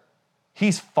tutter.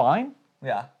 He's fine.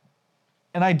 Yeah.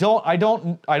 And I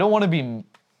don't want to be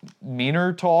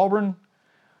meaner to Auburn,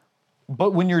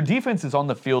 but when your defense is on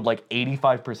the field like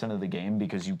 85% of the game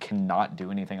because you cannot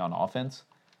do anything on offense,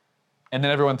 and then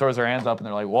everyone throws their hands up and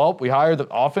they're like, well, we hired the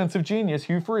offensive genius,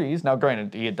 Hugh Freeze. Now,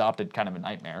 granted, he adopted kind of a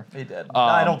nightmare. He did.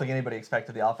 I don't think anybody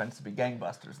expected the offense to be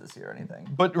gangbusters this year or anything.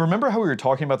 But remember how we were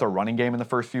talking about the running game in the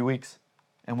first few weeks?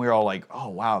 And we were all like, oh,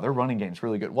 wow, their running game's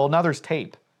really good. Well, now there's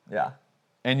tape. Yeah.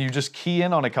 And you just key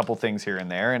in on a couple things here and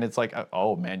there, and it's like,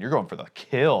 oh, man, you're going for the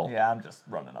kill. Yeah, I'm just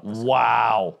running up the score.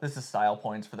 Wow. This is style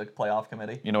points for the playoff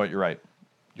committee. You know what? You're right.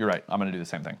 You're right. I'm going to do the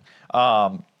same thing.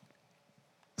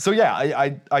 So,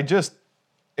 yeah, I just...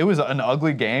 It was an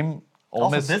ugly game. Ole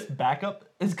Miss, this backup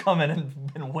is coming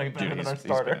and been way better than our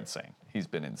starter. He's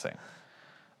been insane.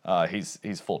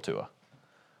 He's full Tua.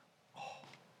 Oh,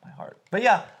 my heart. But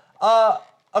yeah,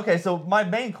 okay. So my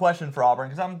main question for Auburn,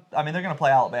 because they're going to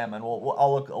play Alabama, and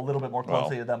I'll look a little bit more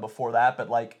closely at them before that. But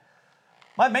like,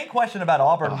 My main question about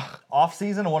Auburn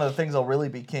offseason, and one of the things I'll really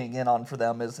be keying in on for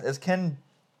them is can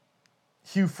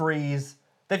Hugh Freeze,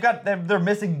 they're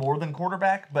missing more than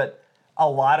quarterback, but a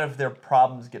lot of their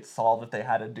problems get solved if they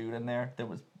had a dude in there that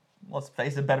was, let's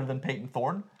face it, better than Peyton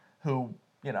Thorne, who,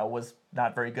 was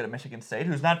not very good at Michigan State,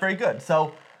 who's not very good.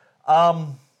 So,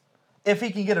 if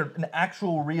he can get an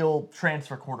actual real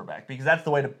transfer quarterback, because that's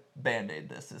the way to Band-Aid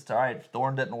this, is to, all right,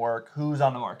 Thorne didn't work, who's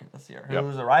on the market this year?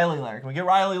 Who's a Riley Leonard? Can we get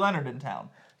Riley Leonard in town?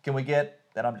 Can we get,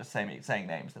 and I'm just saying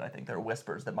names that I think they're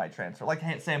whispers that might transfer, like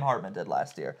Sam Hartman did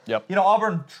last year. Yep.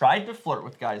 Auburn tried to flirt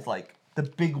with guys like the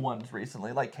big ones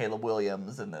recently, like Caleb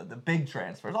Williams and the big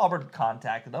transfers. Auburn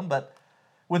contacted them, but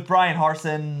with Brian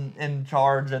Harsin in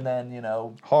charge and then,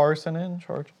 Harsin in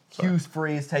charge? Hugh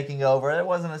Freeze taking over, it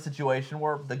wasn't a situation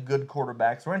where the good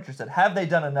quarterbacks were interested. Have they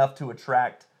done enough to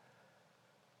attract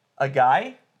a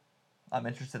guy? I'm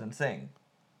interested in seeing.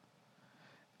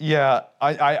 Yeah,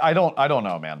 I don't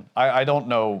know, man. I don't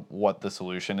know what the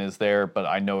solution is there, but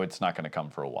I know it's not going to come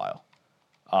for a while.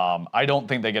 I don't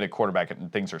think they get a quarterback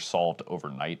and things are solved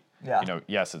overnight. Yeah.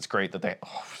 Yes, it's great that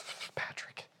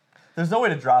Patrick. There's no way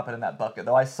to drop it in that bucket,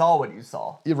 though. I saw what you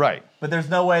saw. You're right. But there's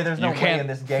no way in this you game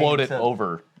can't float it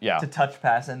over. Yeah. To touch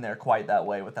pass in there quite that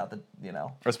way without the,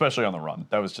 Especially on the run.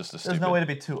 That was just a stupid. There's no way to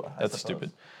be Tua. That's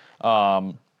stupid.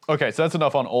 Okay, so that's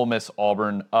enough on Ole Miss,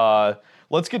 Auburn.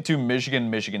 Let's get to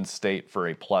Michigan State for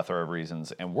a plethora of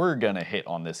reasons, and we're going to hit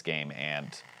on this game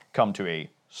and come to a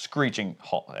screeching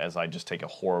halt as I just take a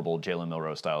horrible Jalen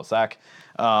Milroe style sack.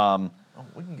 We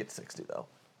can get 60, though.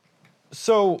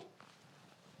 So,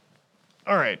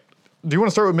 all right. Do you want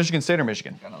to start with Michigan State or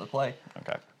Michigan? Got another play.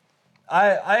 Okay.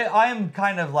 I'm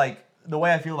kind of like the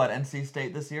way I feel about NC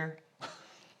State this year.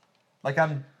 Like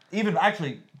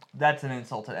that's an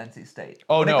insult to NC State.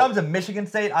 Oh, when no. it comes to Michigan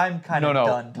State, I'm kind of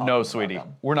done talking No, sweetie. about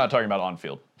them. We're not talking about on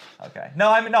field. Okay.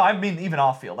 I mean even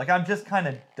off field. Like I'm just kind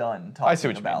of done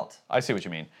talking about I see what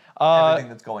you mean. everything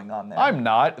that's going on there. I'm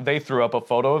not. They threw up a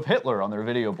photo of Hitler on their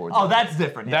video board. Oh, that's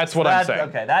different. Yes. That's what I'm saying.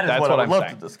 Okay, that's what I would love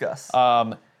to discuss.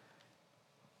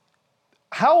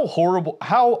 How horrible?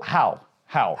 How?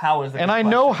 How is it? And I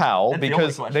know how That's the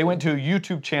because only they went to a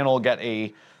YouTube channel, get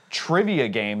a trivia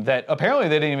game that apparently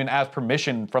they didn't even ask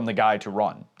permission from the guy to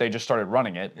run. They just started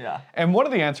running it. Yeah. And one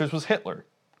of the answers was Hitler.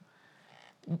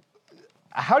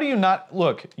 How do you not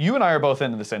look? You and I are both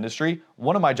into this industry.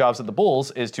 One of my jobs at the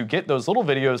Bulls is to get those little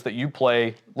videos that you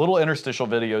play, little interstitial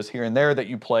videos here and there that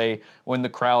you play when the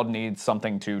crowd needs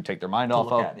something to take their mind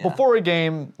off of before a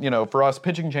game. For us,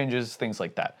 pitching changes, things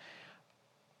like that.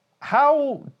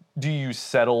 How do you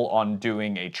settle on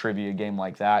doing a trivia game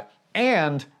like that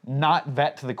and not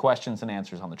vet to the questions and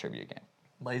answers on the trivia game?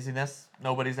 Laziness.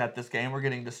 Nobody's at this game. We're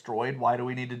getting destroyed. Why do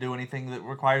we need to do anything that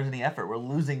requires any effort? We're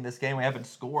losing this game. We haven't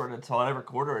scored until whatever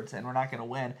quarter it's in. We're not going to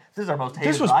win. This is our most hated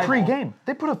This was rival. pre-game.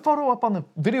 They put a photo up on the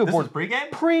video board. This was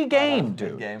pre-game? Pre-game,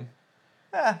 dude. Game.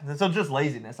 Yeah, so just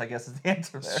laziness, I guess, is the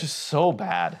answer there. It's just so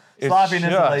bad.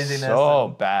 Sloppiness and laziness.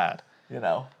 So bad. That's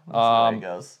the way it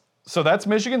goes. So that's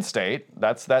Michigan State.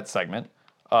 That's that segment.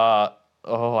 I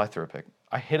threw a pick.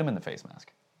 I hit him in the face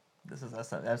mask. This is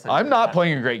SMU. I'm not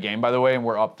playing a great game, by the way, and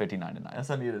we're up 59-9.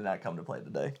 SMU did not come to play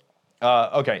today.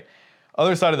 Okay.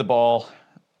 Other side of the ball,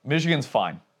 Michigan's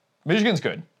fine. Michigan's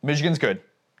good.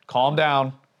 Calm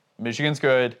down. Michigan's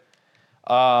good.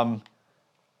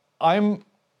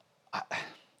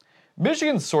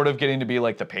 Michigan's sort of getting to be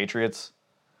like the Patriots,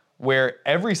 where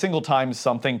every single time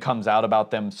something comes out about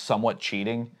them somewhat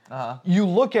cheating, you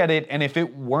look at it, and if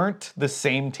it weren't the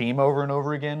same team over and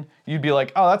over again, you'd be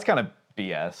like, oh, that's kind of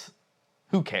BS.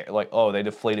 Who cares? Like, oh, they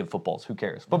deflated footballs. Who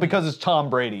cares? But because it's Tom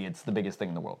Brady, it's the biggest thing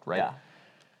in the world, right? Yeah.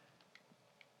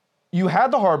 You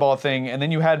had the Harbaugh thing, and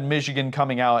then you had Michigan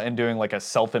coming out and doing like a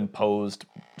self-imposed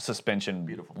suspension,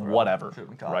 whatever,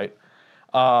 right?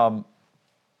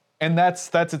 And that's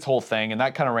its whole thing, and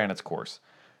that kind of ran its course.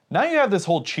 Now you have this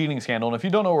whole cheating scandal, and if you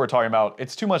don't know what we're talking about,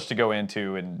 it's too much to go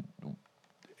into, and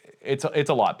it's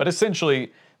a lot. But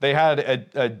essentially, they had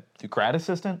a grad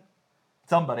assistant.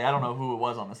 Somebody, I don't know who it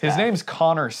was on the staff. His name's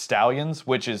Connor Stallions,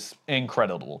 which is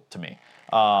incredible to me.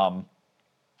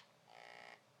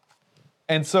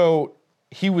 And so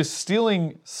he was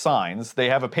stealing signs. They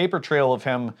have a paper trail of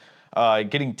him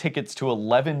getting tickets to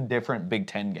 11 different Big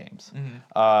Ten games.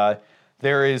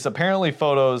 There is apparently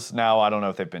photos now, I don't know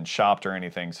if they've been shopped or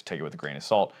anything, so take it with a grain of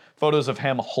salt. Photos of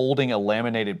him holding a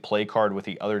laminated play card with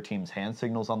the other team's hand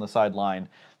signals on the sideline.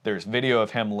 There's video of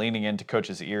him leaning into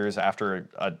coach's ears after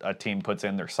a team puts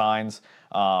in their signs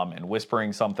and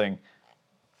whispering something.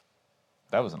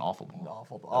 That was an awful ball.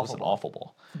 That was an awful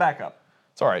ball. Back up.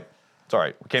 It's all right. It's all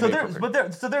right. We can't be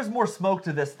perfect. So there's more smoke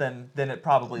to this than it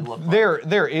probably looked like.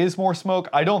 There is more smoke.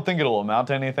 I don't think it'll amount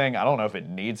to anything. I don't know if it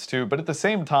needs to, but at the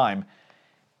same time,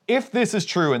 if this is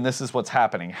true and this is what's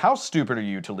happening, how stupid are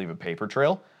you to leave a paper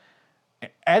trail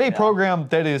at a program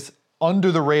that is under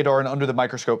the radar and under the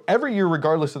microscope every year,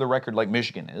 regardless of the record, like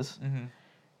Michigan is? Mm-hmm.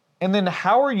 And then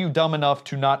how are you dumb enough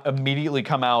to not immediately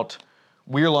come out,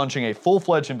 we're launching a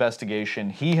full-fledged investigation,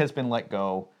 he has been let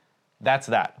go, that's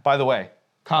that. By the way,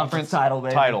 conference title,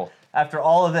 baby. Title. After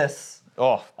all of this.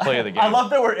 Oh, play of the game. I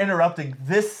love that we're interrupting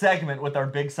this segment with our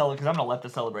big celebration, because I'm going to let the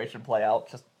celebration play out.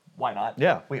 Just, why not?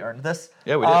 Yeah. We earned this.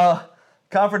 Yeah, we did.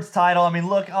 Conference title, I mean,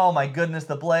 look, oh my goodness,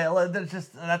 that's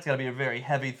got to be a very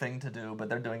heavy thing to do, but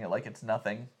they're doing it like it's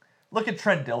nothing. Look at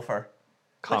Trent Dilfer.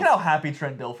 Look at how happy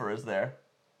Trent Dilfer is there.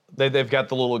 They've got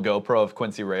the little GoPro of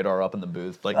Quincy Radar up in the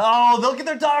booth. Like, oh, look at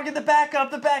their dog in the backup.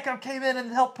 The backup came in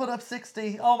and helped put up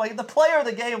 60. Oh my, the player of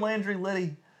the game, Landry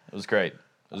Liddy. It was great.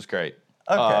 Okay.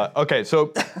 Okay,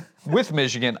 so with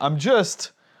Michigan, I'm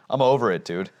over it,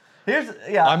 dude.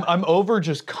 I'm over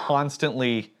just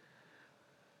constantly.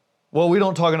 Well, we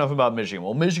don't talk enough about Michigan.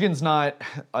 Well, Michigan's not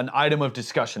an item of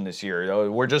discussion this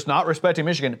year. We're just not respecting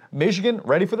Michigan. Michigan,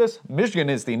 ready for this? Michigan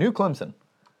is the new Clemson.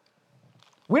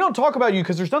 We don't talk about you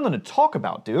because there's nothing to talk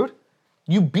about, dude.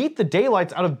 You beat the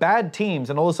daylights out of bad teams,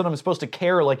 and all of a sudden I'm supposed to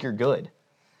care like you're good.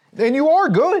 And you are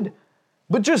good.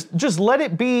 But just let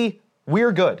it be,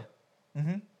 we're good.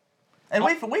 Mm-hmm. And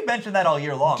we mentioned that all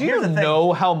year long. Do you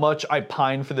know how much I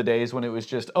pine for the days when it was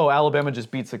just, Alabama just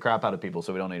beats the crap out of people,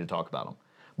 so we don't need to talk about them.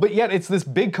 But yet it's this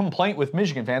big complaint with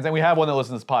Michigan fans, and we have one that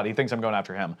listens to this pod. He thinks I'm going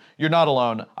after him. You're not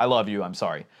alone. I love you. I'm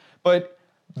sorry. But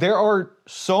there are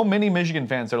so many Michigan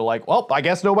fans that are like, well, I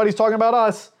guess nobody's talking about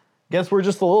us. Guess we're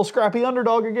just the little scrappy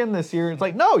underdog again this year. It's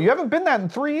like, no, you haven't been that in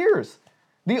 3 years.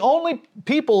 The only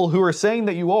people who are saying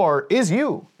that you are is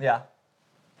you. Yeah.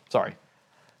 Sorry.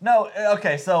 No,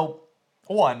 okay, so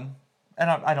one, and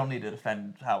I don't need to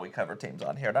defend how we cover teams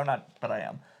on here. I'm not, but I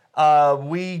am.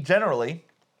 We generally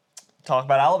talk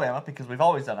about Alabama because we've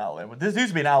always done Alabama. This used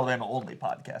to be an Alabama-only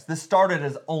podcast. This started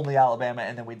as only Alabama,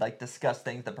 and then we'd discuss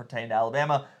things that pertain to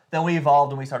Alabama. Then we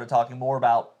evolved and we started talking more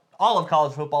about all of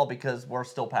college football because we're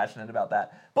still passionate about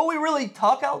that. But we really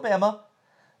talk Alabama,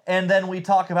 and then we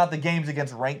talk about the games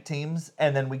against ranked teams,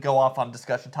 and then we go off on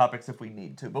discussion topics if we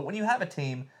need to. But when you have a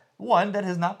team, one, that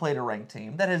has not played a ranked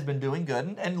team, that has been doing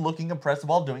good and looking impressive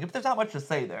while doing it, but there's not much to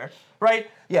say there, right?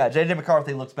 Yeah, J.J.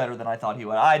 McCarthy looks better than I thought he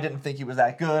would. I didn't think he was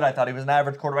that good. I thought he was an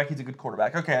average quarterback. He's a good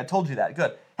quarterback. Okay, I told you that.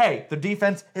 Good. Hey, the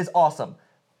defense is awesome.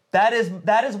 That is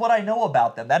what I know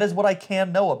about them. That is what I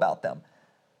can know about them.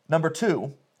 Number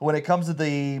two, when it comes to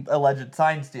the alleged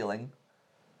sign stealing,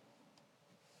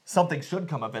 something should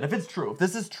come of it. If it's true, if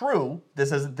this is true,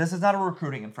 this is not a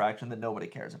recruiting infraction that nobody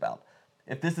cares about.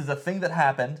 If this is a thing that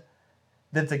happened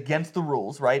that's against the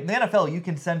rules, right? In the NFL, you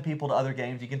can send people to other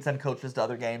games, you can send coaches to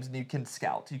other games, and you can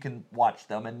scout, you can watch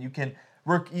them, and you can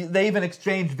they even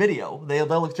exchange video.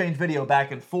 They'll exchange video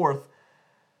back and forth.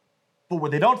 But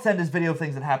what they don't send is video of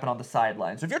things that happen on the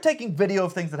sidelines. So if you're taking video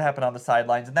of things that happen on the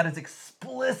sidelines, and that is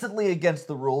explicitly against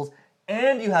the rules,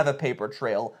 and you have a paper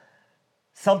trail,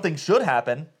 something should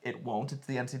happen. It won't. It's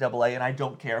the NCAA, and I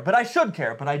don't care. But I should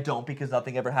care, but I don't because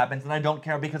nothing ever happens, and I don't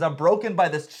care because I'm broken by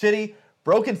this shitty,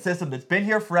 broken system that's been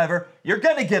here forever. You're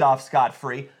going to get off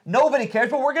scot-free. Nobody cares,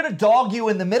 but we're going to dog you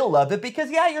in the middle of it because,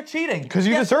 yeah, you're cheating. Because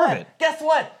you deserve it. Guess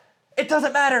what? It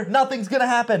doesn't matter. Nothing's going to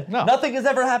happen. No. Nothing has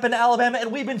ever happened to Alabama,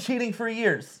 and we've been cheating for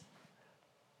years.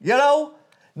 You know?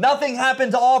 Nothing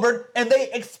happened to Auburn, and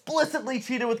they explicitly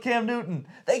cheated with Cam Newton.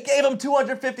 They gave him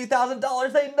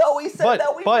 $250,000. They know he said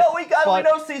that. We know he got it. We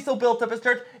know Cecil built up his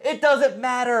church. It doesn't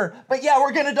matter. But yeah,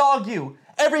 we're going to dog you.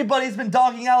 Everybody's been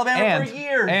dogging Alabama for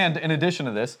years. And in addition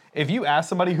to this, if you ask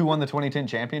somebody who won the 2010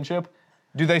 championship,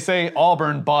 do they say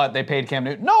Auburn, but they paid Cam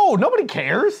Newton? No, nobody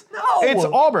cares. No. It's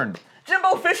Auburn.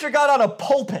 Jimbo Fisher got on a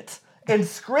pulpit and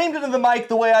screamed into the mic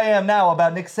the way I am now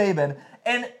about Nick Saban.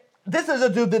 And this is a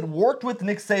dude that worked with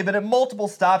Nick Saban at multiple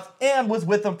stops and was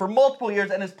with him for multiple years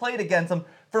and has played against him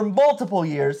for multiple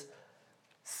years,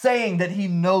 saying that he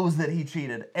knows that he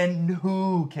cheated. And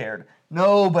who cared?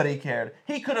 Nobody cared.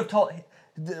 He could have told...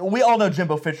 We all know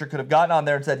Jimbo Fisher could have gotten on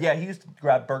there and said, yeah, he used to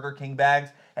grab Burger King bags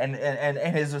and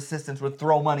his assistants would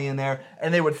throw money in there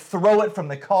and they would throw it from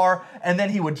the car and then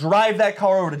he would drive that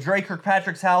car over to Dre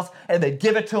Kirkpatrick's house and they'd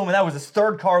give it to him and that was his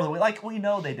third car of the week. Like, we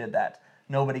know they did that.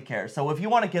 Nobody cares. So if you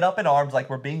want to get up in arms like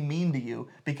we're being mean to you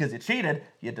because you cheated,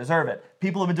 you deserve it.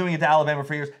 People have been doing it to Alabama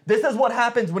for years. This is what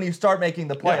happens when you start making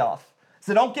the playoff. Yeah.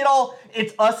 So don't get all,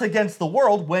 it's us against the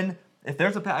world when if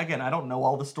there's again, I don't know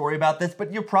all the story about this,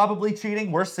 but you're probably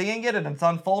cheating. We're seeing it and it's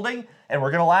unfolding, and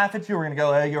we're going to laugh at you. We're going to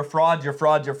go, hey, you're frauds, you're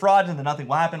frauds, you're frauds, and then nothing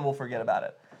will happen. We'll forget about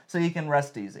it. So you can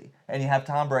rest easy. And you have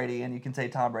Tom Brady, and you can say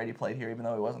Tom Brady played here even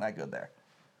though he wasn't that good there.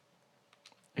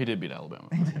 He did beat Alabama.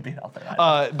 He did beat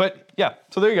Alabama. But, yeah,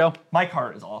 so there you go. Mike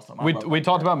Hart is awesome. We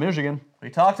talked about Michigan. We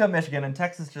talked about Michigan, and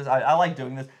Texas just, I like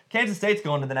doing this. Kansas State's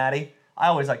going to the Natty. I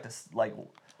always like to,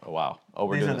 Oh, wow. Oh,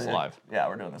 we're doing this live. Yeah,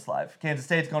 we're doing this live. Kansas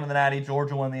State's going to the Natty.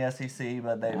 Georgia won the SEC,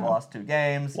 but they lost 2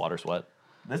 games. Water sweat.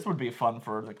 This would be fun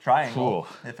for the triangle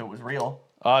if it was real.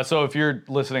 So if you're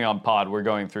listening on pod, we're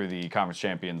going through the conference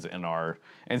champions in our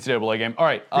NCAA game. All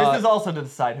right. This is also to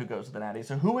decide who goes to the Natty.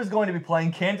 So who is going to be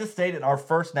playing Kansas State in our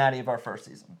first Natty of our first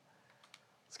season?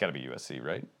 It's got to be USC,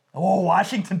 right? Oh,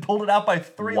 Washington pulled it out by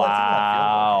 3.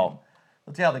 Wow.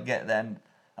 Let's see how they get then.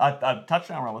 A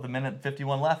touchdown run with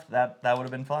 1:51 left. That would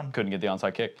have been fun. Couldn't get the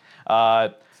onside kick.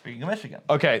 Speaking of Michigan.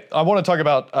 Okay, I want to talk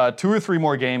about 2 or 3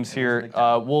 more games here.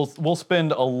 We'll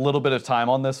spend a little bit of time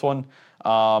on this one.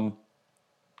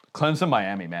 Clemson,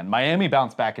 Miami, man. Miami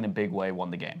bounced back in a big way, won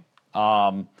the game.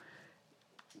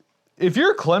 If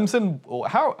you're Clemson,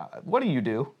 what do you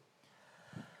do?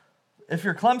 If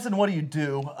you're Clemson, what do you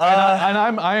do?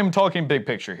 I am talking big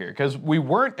picture here because we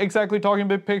weren't exactly talking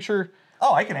big picture.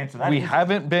 Oh, I can answer that. We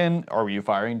haven't been. Are you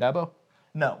firing Dabo?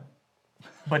 No.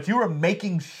 But you were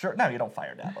making sure. No, you don't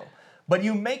fire Dabo. But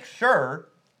you make sure.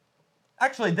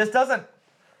 Actually, this doesn't.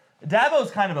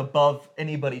 Dabo's kind of above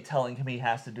anybody telling him he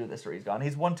has to do this or he's gone.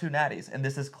 He's won 2 natties, and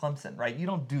this is Clemson, right? You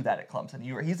don't do that at Clemson.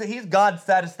 He's God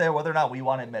status there, whether or not we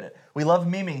want to admit it. We love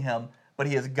memeing him, but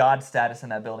he has God status in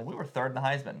that building. We were 3rd in the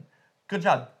Heisman. Good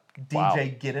job,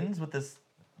 DJ Giddens, with this.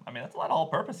 I mean, that's a lot of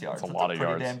all-purpose yards. That's a lot of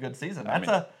yards. Pretty damn good season.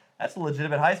 That's a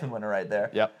legitimate Heisman winner right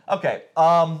there. Yep. Okay.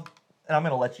 And I'm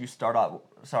gonna let you start off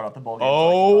the bowl game.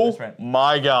 Oh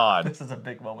my God! This is a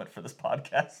big moment for this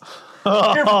podcast.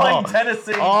 You're playing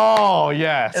Tennessee. Oh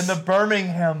yes. In the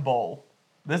Birmingham Bowl.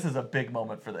 This is a big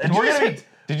moment for this.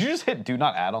 Did you just hit do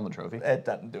not add on the trophy? It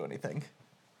doesn't do anything.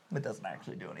 It doesn't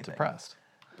actually do anything. Depressed.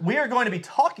 We are going to be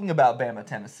talking about Bama,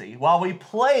 Tennessee, while we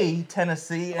play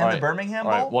Tennessee in the Birmingham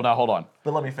Bowl. All right. Well, now hold on.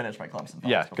 But let me finish my Clemson thoughts.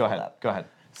 Yeah. Go ahead. Go ahead.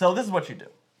 So this is what you do.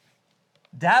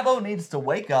 Dabo needs to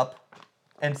wake up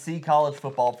and see college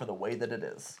football for the way that it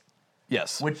is.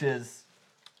 Yes. Which is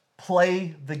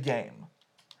play the game.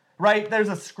 Right? There's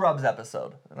a Scrubs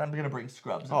episode. And I'm going to bring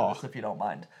Scrubs into this if you don't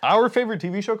mind. Our favorite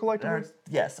TV show collectively?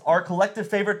 Yes. Our collective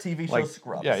favorite TV show,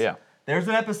 Scrubs. Yeah. There's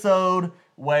an episode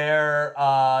where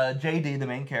JD, the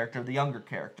main character, the younger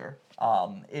character,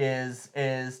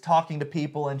 is talking to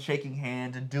people and shaking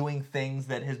hands and doing things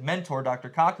that his mentor, Dr.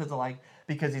 Cox, doesn't like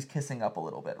because he's kissing up a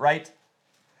little bit, right?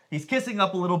 He's kissing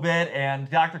up a little bit, and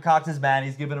Dr. Cox is mad.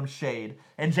 He's giving him shade.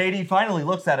 And JD finally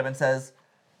looks at him and says,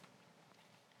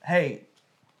 hey,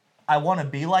 I want to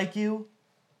be like you,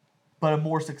 but a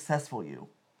more successful you.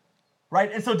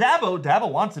 Right? And so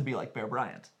Dabo wants to be like Bear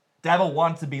Bryant. Dabo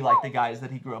wants to be like the guys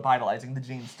that he grew up idolizing, the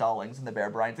Gene Stallings and the Bear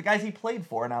Bryants, the guys he played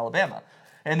for in Alabama.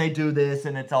 And they do this,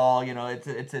 and it's all,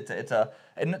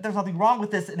 and there's nothing wrong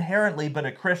with this inherently, but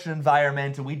a Christian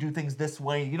environment, and we do things this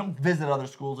way. You don't visit other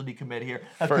schools when you commit here.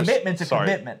 Commitment's a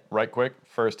commitment. Right quick,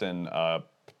 first in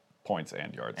points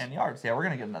and yards. And yards, yeah, we're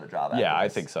going to get another job after Yeah,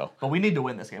 this. I think so. But we need to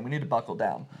win this game. We need to buckle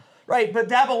down. Right, but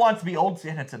Dabo wants to be old,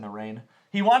 and it's in the rain.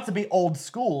 He wants to be old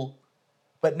school,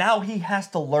 but now he has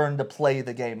to learn to play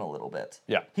the game a little bit.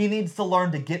 Yeah. He needs to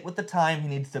learn to get with the time. He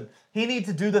needs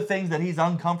to do the things that he's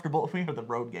uncomfortable. We are the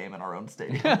road game in our own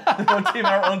stadium. The road team in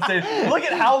our own stadium. Look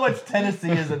at how much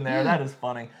Tennessee is in there. That is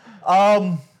funny.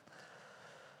 And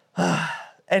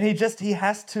he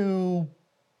has to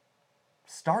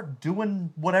start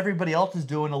doing what everybody else is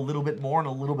doing a little bit more and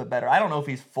a little bit better. I don't know if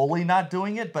he's fully not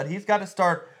doing it, but he's got to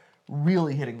start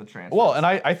really hitting the transfers. Well, and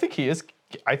I think he is.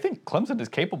 I think Clemson is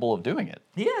capable of doing it.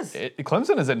 He is.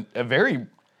 Clemson is a very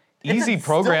easy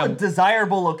program. Still a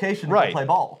desirable location to play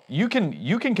ball. You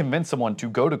can convince someone to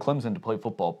go to Clemson to play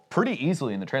football pretty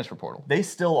easily in the transfer portal. They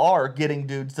still are getting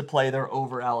dudes to play there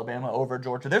over Alabama, over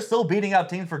Georgia. They're still beating out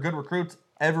teams for good recruits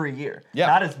every year. Yeah.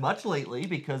 Not as much lately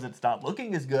because it's not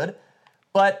looking as good.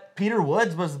 But Peter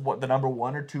Woods was the number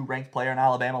 1 or 2 ranked player in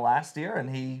Alabama last year, and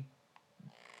he's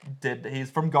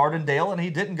from Gardendale, and he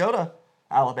didn't go to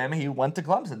Alabama. He went to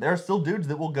Clemson. There are still dudes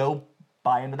that will go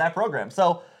buy into that program.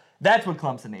 So that's what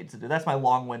Clemson needs to do. That's my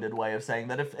long-winded way of saying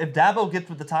that if Dabo gets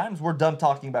with the times, we're done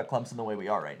talking about Clemson the way we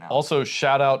are right now. Also,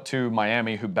 shout out to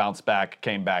Miami, who bounced back,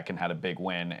 came back, and had a big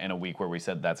win in a week where we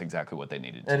said that's exactly what they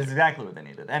needed to do. That is exactly what they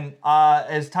needed. And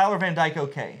is Tyler Van Dyke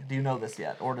okay? Do you know this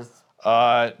yet? Or does...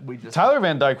 Tyler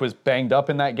Van Dyke was banged up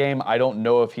in that game. I don't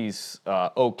know if he's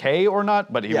okay or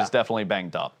not, but he was definitely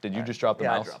banged up. Did you just drop the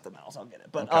mouse? Yeah, I dropped the mouse. I'll get it.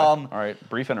 But okay. All right,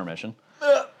 brief intermission.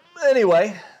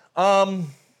 Anyway,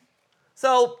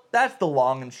 so that's the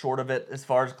long and short of it as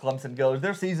far as Clemson goes.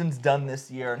 Their season's done this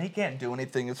year, and he can't do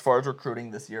anything as far as recruiting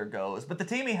this year goes. But the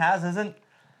team he has isn't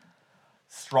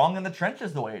strong in the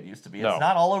trenches the way it used to be. It's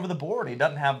not all over the board. He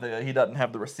doesn't have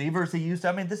the receivers he used to.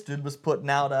 I mean, this dude was putting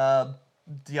out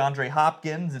DeAndre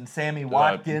Hopkins and Sammy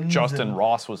Watkins. Justin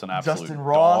Ross was an absolute Justin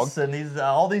Ross dog. And these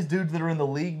all these dudes that are in the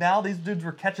league now. These dudes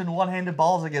were catching one-handed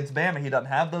balls against Bama. He doesn't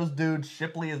have those dudes.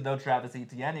 Shipley is no Travis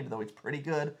Etienne, even though he's pretty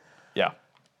good. Yeah.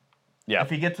 If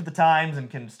he gets with the times and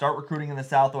can start recruiting in the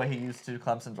South the way he used to,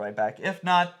 Clemson's right back. If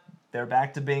not, they're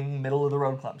back to being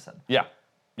middle-of-the-road Clemson. Yeah.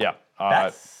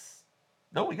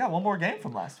 No, we got one more game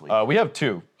from last week. We have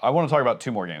two. I want to talk about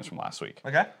two more games from last week.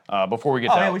 Okay. Before we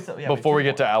get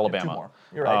to Alabama. Two more.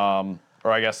 You're right.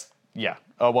 Or I guess,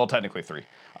 well, technically three.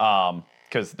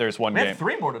 Because there's one game. We have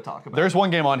three more to talk about. There's one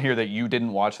game on here that you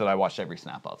didn't watch that I watched every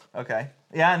snap of. Okay.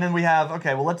 Yeah, and then we have,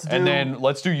 let's do... And then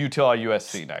let's do Utah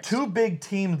USC next. Two big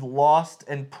teams lost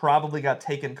and probably got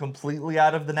taken completely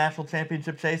out of the national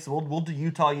championship chase. So we'll do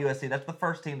Utah USC. That's the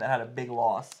first team that had a big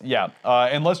loss. Yeah,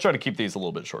 and let's try to keep these a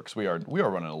little bit short because we are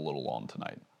running a little long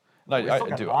tonight. We still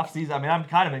got off season. I mean, I'm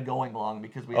kind of been going long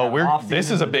because we have off season.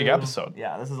 This is a big episode.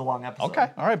 Yeah, this is a long episode. Okay,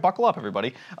 all right, buckle up,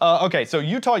 everybody. Okay, so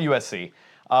Utah USC.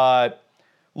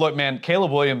 Look, man,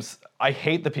 Caleb Williams, I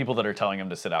hate the people that are telling him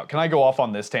to sit out. Can I go off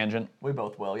on this tangent? We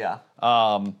both will, yeah.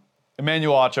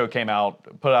 Emmanuel Acho came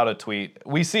out, put out a tweet.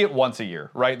 We see it once a year,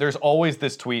 right? There's always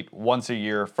this tweet once a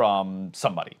year from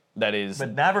somebody that is...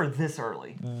 But never this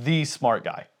early. The smart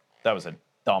guy. That was a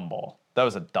dumb ball. That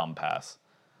was a dumb pass.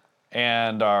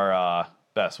 And our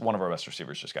one of our best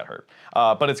receivers just got hurt.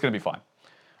 But it's going to be fine.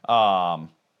 At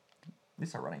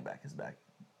least our running back is back.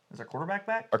 Is our quarterback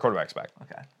back? Our quarterback's back.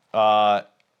 Okay.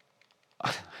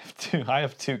 I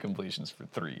have two completions for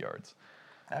 3 yards.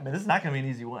 I mean, this is not going to be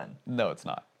an easy win. No, it's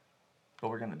not. But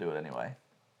we're going to do it anyway.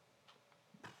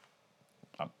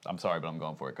 I'm sorry, but I'm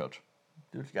going for it, Coach.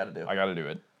 Do what you got to do. I got to do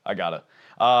it. I got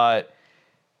to.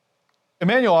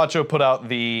 Emmanuel Acho put out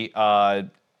the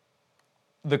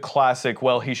classic,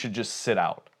 well, he should just sit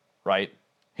out, right?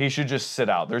 He should just sit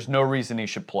out. There's no reason he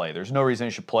should play. There's no reason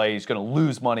he should play. He's going to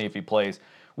lose money if he plays,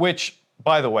 which...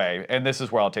 By the way, and this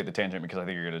is where I'll take the tangent because I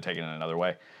think you're going to take it in another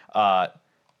way,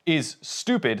 is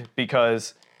stupid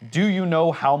because do you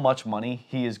know how much money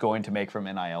he is going to make from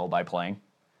NIL by playing?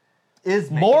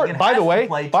 By the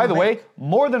way,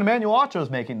 more than Emmanuel Acho is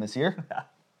making this year.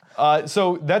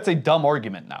 So that's a dumb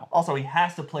argument now. Also, he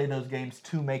has to play those games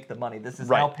to make the money. This is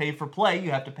now pay for play.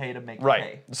 You have to pay to make the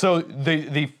pay. So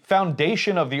the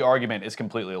foundation of the argument is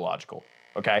completely illogical.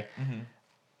 Okay? Mm-hmm.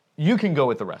 You can go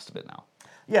with the rest of it now.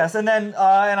 Yes, and then,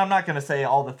 and I'm not going to say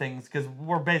all the things because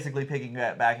we're basically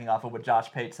backing off of what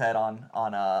Josh Pate said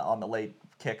on the late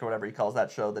kick or whatever he calls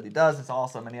that show that he does. It's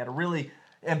awesome, and he had a really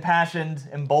impassioned,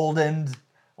 emboldened,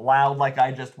 loud like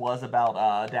I just was about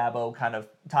Dabo kind of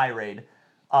tirade,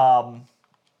 or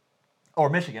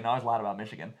Michigan. I was loud about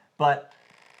Michigan, but.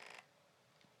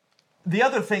 The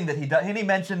other thing that he does, and he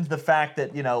mentions the fact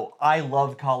that, I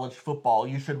love college football.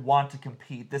 You should want to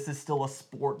compete. This is still a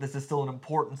sport. This is still an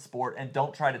important sport, and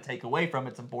don't try to take away from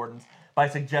its importance by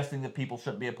suggesting that people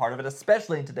shouldn't be a part of it,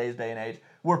 especially in today's day and age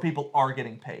where people are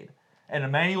getting paid. And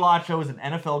Emmanuel Acho is an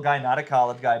NFL guy, not a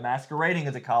college guy, masquerading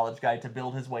as a college guy to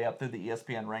build his way up through the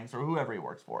ESPN ranks or whoever he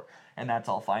works for, and that's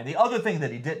all fine. The other thing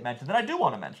that he didn't mention that I do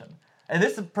want to mention, and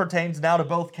this pertains now to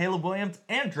both Caleb Williams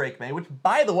and Drake May, which,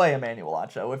 by the way, Emmanuel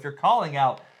Acho, if you're calling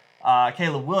out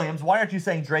Caleb Williams, why aren't you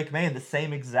saying Drake May in the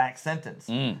same exact sentence?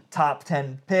 Top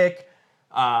 10 pick.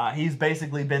 He's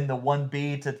basically been the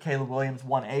 1B to Caleb Williams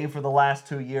 1A for the last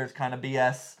 2 years, kind of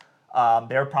BS.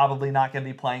 They're probably not going to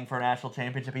be playing for a national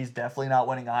championship. He's definitely not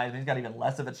winning a Heisman. He's got even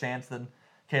less of a chance than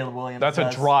Caleb Williams does.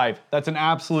 That's a drive. That's an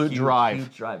absolute drive.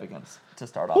 Huge drive to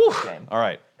start off this game. All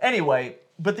right. Anyway,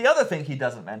 but the other thing he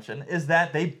doesn't mention is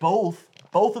that they both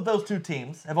of those two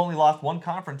teams have only lost one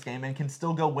conference game and can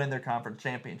still go win their conference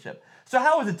championship. So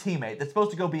how is a teammate that's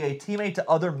supposed to go be a teammate to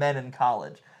other men in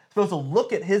college supposed to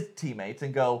look at his teammates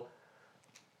and go,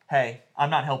 hey, I'm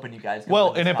not helping you guys.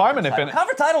 Well, and if I'm an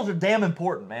conference titles are damn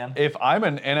important, man. If I'm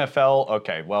an NFL,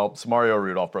 okay, well, Samario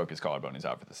Rudolph broke his collarbone. He's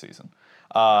out for the season.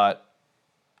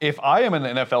 If I am an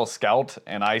NFL scout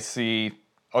and I see,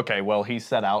 okay, well, he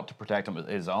set out to protect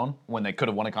his own when they could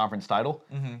have won a conference title,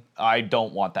 I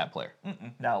don't want that player.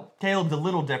 No, Caleb's a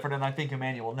little different, and I think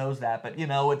Emmanuel knows that, but,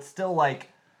 it's still like...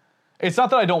 It's not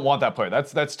that I don't want that player.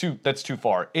 That's too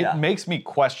far. It makes me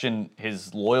question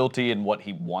his loyalty and what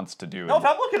he wants to do. No, if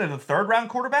I'm looking at a third-round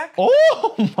quarterback.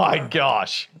 Oh my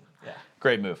gosh. Yeah.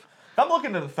 Great move. If I'm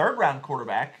looking at a third-round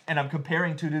quarterback and I'm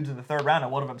comparing two dudes in the third round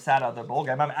and one of them sat out their bowl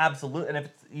game, I'm absolutely, and if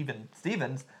it's even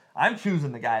Stevens, I'm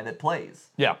choosing the guy that plays.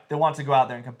 Yeah. That wants to go out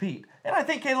there and compete. And I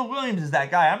think Caleb Williams is that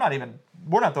guy.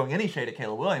 We're not throwing any shade at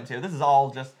Caleb Williams here. This is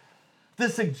all just the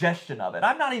suggestion of it.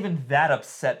 I'm not even that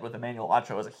upset with Emmanuel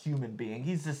Acho as a human being.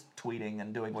 He's just tweeting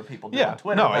and doing what people do on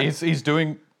Twitter. No, he's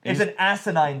doing... It's an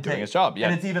asinine take. Doing his job, yeah.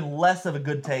 And it's even less of a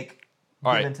good take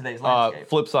given today's landscape.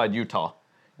 Flip side, Utah.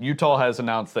 Utah has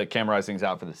announced that Cam Rising's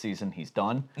out for the season. He's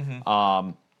done.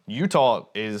 Mm-hmm. Utah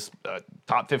is a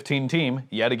top 15 team,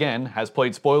 yet again, has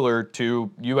played spoiler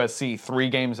to USC 3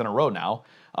 games in a row now,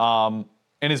 and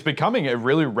is becoming a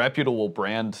really reputable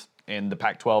brand in the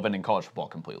Pac-12 and in college football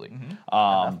completely.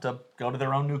 Enough to go to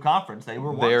their own new conference. They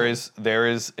were there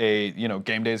is a,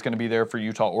 game day is going to be there for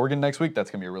Utah-Oregon next week.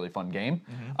 That's going to be a really fun game.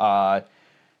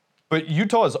 But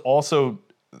Utah is also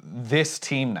this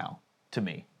team now, to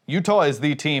me. Utah is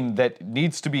the team that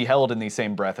needs to be held in the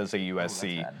same breath as a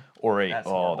USC or a.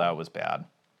 That was bad.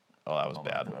 Oh, that was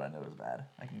bad. I know it was bad.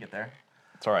 I can get there.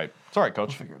 It's all right. It's all right, coach.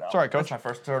 We'll figure it out. It's all right, coach. That's my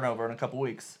first turnover in a couple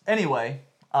weeks. Anyway,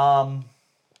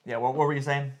 what were you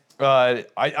saying?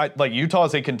 I like Utah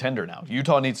is a contender now.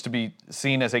 Utah needs to be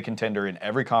seen as a contender in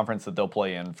every conference that they'll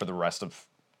play in for the rest of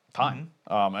time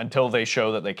until they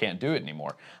show that they can't do it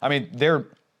anymore. I mean,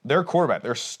 their quarterback,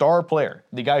 their star player,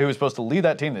 the guy who was supposed to lead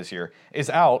that team this year, is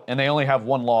out, and they only have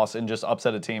one loss and just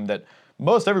upset a team that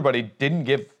most everybody didn't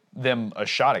give them a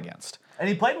shot against. And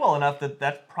he played well enough that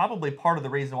that's probably part of the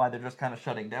reason why they're just kind of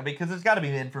shutting down, because there's got to be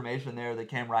information there that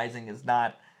Cam Rising is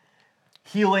not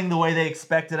healing the way they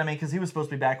expected. I mean, because he was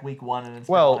supposed to be back week 1 and it's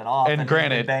been on and off. And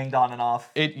granted, banged on and off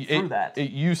through that.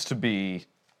 It used to be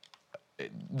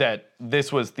that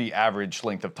this was the average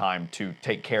length of time to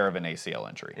take care of an ACL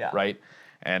injury, right?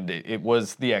 And it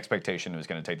was the expectation it was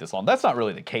going to take this long. That's not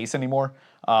really the case anymore.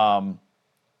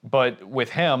 But with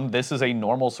him, this is a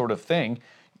normal sort of thing.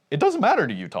 It doesn't matter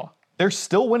to Utah. They're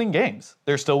still winning games.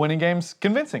 They're still winning games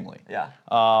convincingly. Yeah.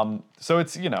 So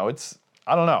it's,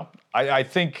 I don't know. I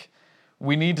think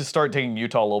we need to start taking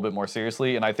Utah a little bit more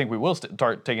seriously, and I think we will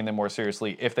start taking them more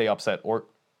seriously if they upset or...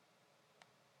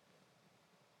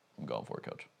 I'm going for it,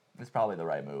 coach. It's probably the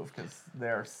right move because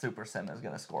their Super Sim is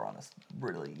going to score on us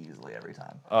really easily every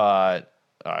time.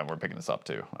 We're picking this up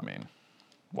too. I mean,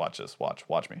 watch this. Watch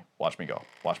me go.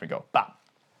 Watch me go. Bah.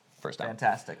 First down.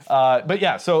 Fantastic. But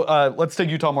yeah, so let's take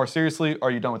Utah more seriously.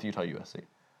 Are you done with Utah USC?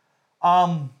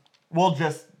 We'll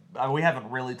just we haven't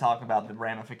really talked about the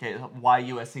ramifications, why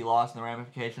USC lost and the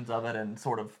ramifications of it, and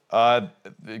sort of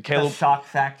the shock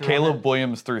factor. Caleb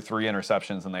Williams threw 3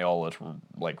 interceptions, and they all looked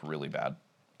like really bad.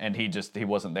 And he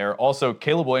wasn't there. Also,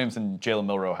 Caleb Williams and Jalen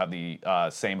Milroe have the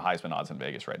same Heisman odds in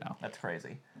Vegas right now. That's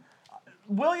crazy.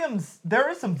 Williams, there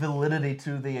is some validity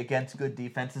to the against good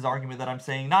defenses argument that I'm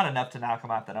saying. Not enough to now come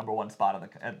out the number 1 spot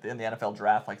in the NFL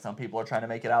draft like some people are trying to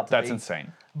make it out to be. That's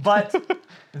insane. But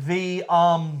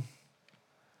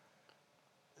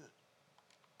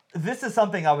this is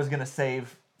something I was going to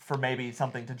save for maybe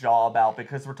something to jaw about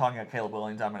because we're talking about Caleb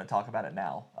Williams. I'm going to talk about it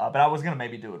now. But I was going to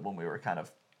maybe do it when we were kind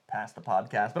of past the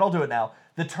podcast, but I'll do it now.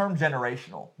 The term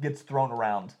generational gets thrown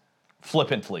around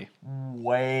flippantly.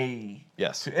 Way.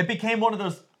 Yes. It became one of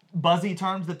those buzzy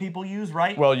terms that people use,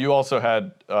 right? Well, you also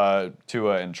had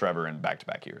Tua and Trevor in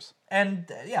back-to-back years.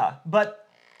 And but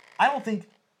I don't think.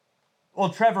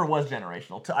 Well, Trevor was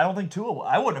generational. I don't think Tua.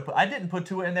 I didn't put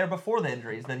Tua in there before the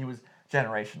injuries that he was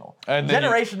generational. And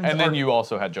then you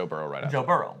also had Joe Burrow right after. Joe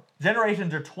Burrow.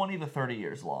 Generations are 20 to 30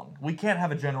 years long. We can't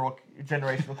have a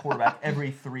generational quarterback every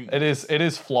 3 years. It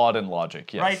is flawed in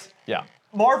logic, yes. Right? Yeah.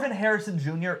 Marvin Harrison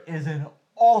Jr. is an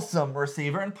awesome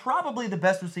receiver and probably the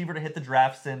best receiver to hit the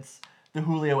draft since the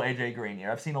Julio A.J. Green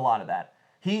year. I've seen a lot of that.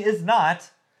 He is not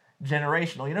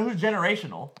generational. You know who's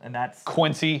generational? And that's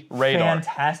Quincy Radar.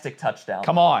 Fantastic touchdown.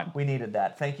 Come on. We needed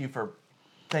that. Thank you for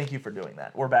doing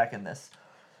that. We're back in this.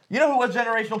 You know who was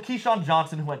generational? Keyshawn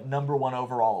Johnson, who went number 1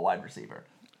 overall, a wide receiver.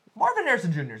 Marvin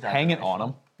Harrison Jr. is hang it on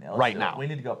him right now. We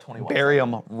need to go up 21. Bury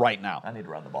him right now. I need to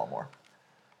run the ball more.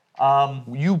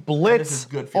 You blitz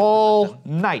all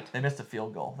night. They missed a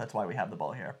field goal. That's why we have the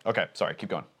ball here. Okay, sorry. Keep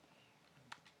going.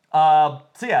 There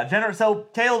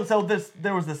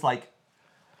was this like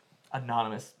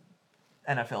anonymous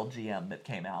NFL GM that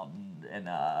came out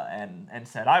and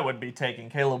said I would be taking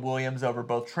Caleb Williams over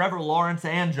both Trevor Lawrence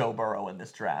and Joe Burrow in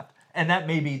this draft, and that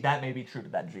may be true to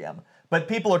that GM. But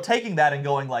people are taking that and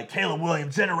going like Caleb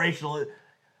Williams generational.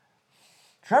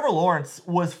 Trevor Lawrence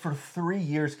was for 3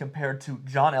 years compared to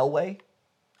John Elway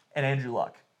and Andrew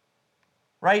Luck,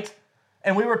 right?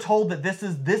 And we were told that this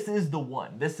is the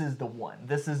one, this is the one,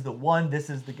 this is the one, this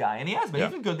is the guy. And he has been.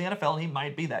 He's been good in the NFL, and he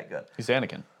might be that good. He's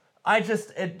Anakin. I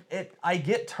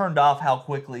get turned off how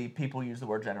quickly people use the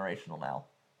word generational now,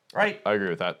 right? I agree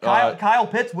with that. Kyle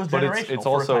Pitts was generational it's for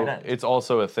also a tight end. it's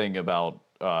also a thing about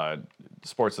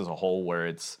sports as a whole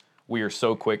where we are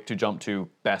so quick to jump to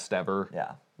best ever,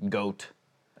 GOAT.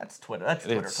 That's Twitter. That's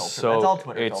Twitter culture. So, that's all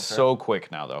Twitter culture. It's so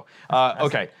quick now, though.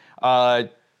 Okay.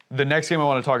 The next game I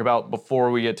want to talk about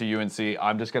before we get to UNC,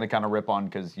 I'm just going to kind of rip on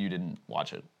because you didn't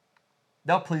watch it.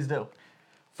 No, please do.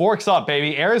 Forks up,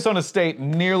 baby. Arizona State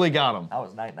nearly got them. That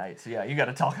was night. So, yeah, you got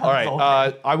to talk about all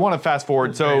right. I want to fast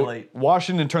forward. So,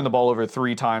 Washington turned the ball over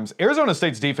 3 times. Arizona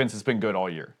State's defense has been good all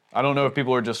year. I don't know if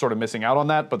people are just sort of missing out on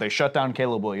that, but they shut down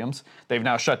Caleb Williams. They've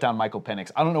now shut down Michael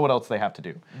Penix. I don't know what else they have to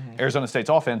do. Arizona State's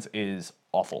offense is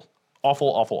awful.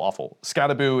 Awful.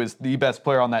 Scatterboo is the best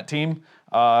player on that team,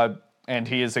 and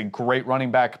he is a great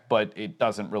running back, but it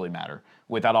doesn't really matter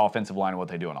with that offensive line and what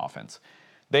they do on offense.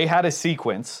 They had a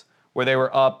sequence where they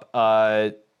were up,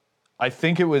 I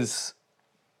think they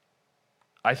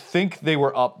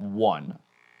were up 1,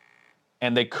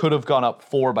 and they could have gone up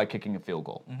 4 by kicking a field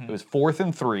goal. It was 4th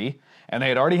and 3, and they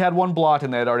had already had 1 blocked,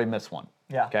 and they had already missed 1.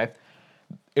 Yeah. Okay?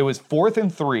 It was 4th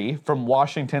and 3 from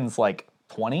Washington's,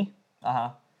 20.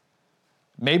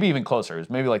 Maybe even closer. It was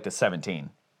maybe the 17.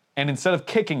 And instead of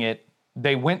kicking it,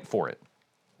 they went for it.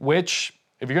 Which,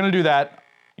 if you're going to do that,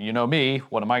 you know me,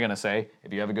 what am I going to say?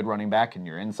 If you have a good running back and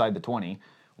you're inside the 20,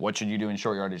 what should you do in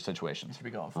short yardage situations? Should be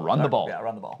going for run the ball. Yeah,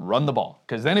 run the ball. Run the ball.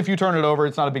 Because then if you turn it over,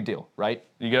 it's not a big deal, right?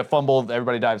 You get a fumble,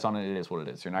 everybody dives on it, it is what it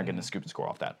is. You're not getting a scoop and score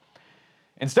off that.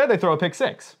 Instead, they throw a pick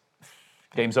 6.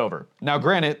 Game's over. Now,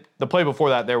 granted, the play before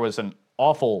that, there was an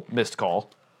awful missed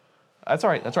call. That's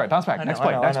all right. Bounce back. Next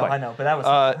play. I know, but that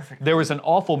was perfect. There was an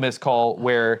awful missed call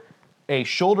where a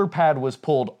shoulder pad was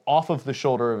pulled off of the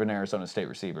shoulder of an Arizona State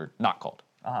receiver. Not called.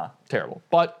 Terrible.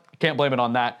 But can't blame it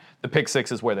on that. The pick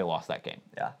 6 is where they lost that game.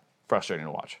 Yeah. Frustrating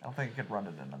to watch. I don't think it could run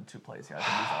it in on 2 plays here. I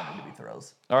think these all need to be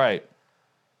throws. All right.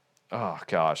 Oh,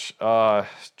 gosh.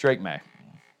 Drake May.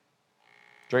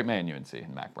 Drake May and UNC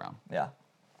and Mac Brown. Yeah.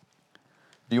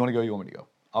 Do you want to go? You want me to go?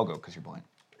 I'll go because you're playing.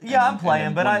 Yeah, I'm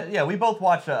playing, but we both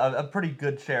watched a pretty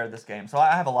good share of this game, so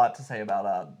I have a lot to say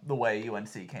about the way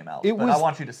UNC came out. I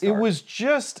want you to start. It was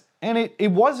just, and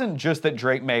it wasn't just that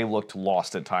Drake May looked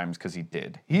lost at times because he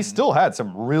did. He still had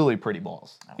some really pretty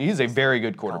balls. He's a very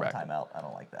good quarterback. Timeout. I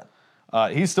don't like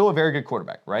that. He's still a very good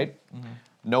quarterback, right?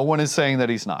 No one is saying that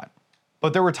he's not.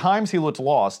 But there were times he looked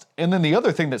lost, and then the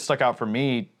other thing that stuck out for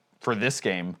me for this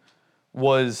game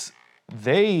was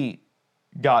they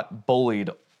got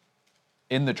bullied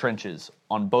in the trenches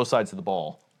on both sides of the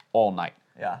ball all night.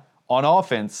 Yeah. On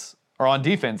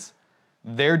defense,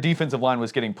 their defensive line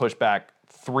was getting pushed back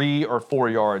 3 or 4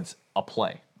 yards a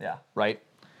play. Yeah. Right?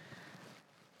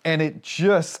 And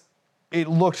it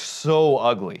looked so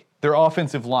ugly. Their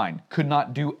offensive line could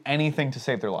not do anything to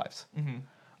save their lives.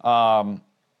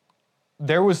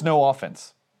 There was no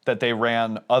offense that they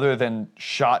ran other than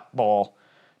shot ball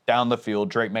down the field.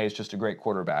 Drake May is just a great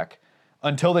quarterback.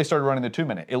 Until they started running the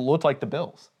 2-minute. It looked like the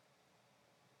Bills.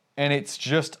 And it's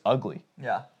just ugly.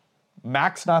 Yeah.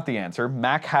 Mac's not the answer.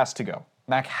 Mac has to go.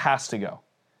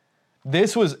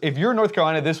 If you're North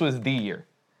Carolina, this was the year.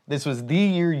 This was the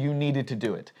year you needed to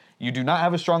do it. You do not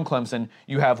have a strong Clemson.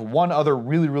 You have one other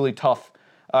really, really tough,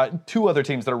 2 other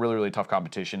teams that are really, really tough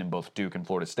competition in both Duke and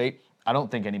Florida State. I don't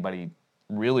think anybody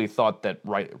really thought that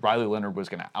Riley Leonard was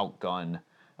going to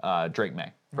outgun Drake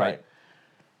May, right?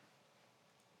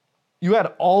 You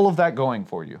had all of that going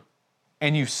for you,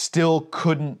 and you still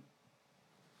couldn't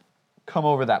come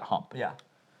over that hump. Yeah.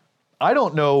 I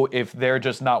don't know if they're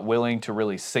just not willing to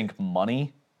really sink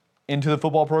money into the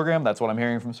football program. That's what I'm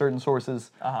hearing from certain sources.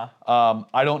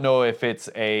 I don't know if it's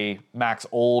Mac's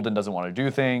old and doesn't want to do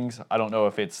things. I don't know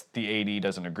if it's the AD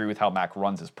doesn't agree with how Mac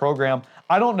runs his program.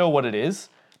 I don't know what it is,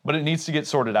 but it needs to get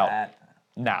sorted out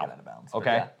now. Get out of bounds,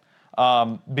 okay?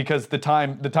 Because the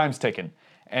time's ticking.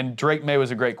 And Drake May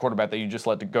was a great quarterback that you just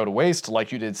let go to waste,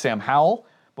 like you did Sam Howell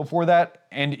before that,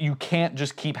 and you can't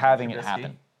just keep having it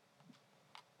happen.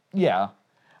 Yeah.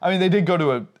 I mean,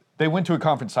 they went to a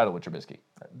conference title with Trubisky.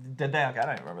 Did they? Okay, I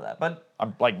don't even remember that. But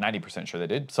I'm 90% sure they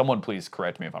did. Someone please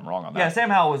correct me if I'm wrong on that. Yeah, Sam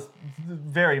Howell was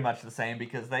very much the same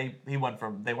because they went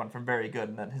from very good,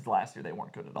 and then his last year they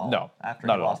weren't good at all. No, after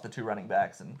he lost the 2 running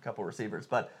backs and a couple receivers.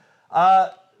 But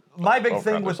my big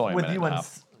thing with UNC.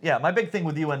 Yeah, my big thing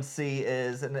with UNC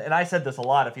is, and I said this a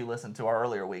lot if you listened to our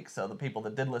earlier weeks, so the people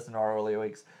that did listen to our earlier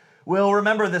weeks will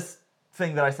remember this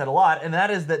thing that I said a lot, and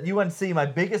that is that UNC, my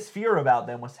biggest fear about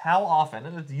them was how often,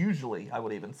 and it's usually, I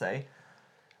would even say,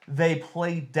 they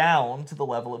play down to the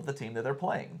level of the team that they're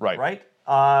playing. Right.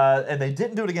 And they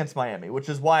didn't do it against Miami, which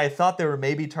is why I thought they were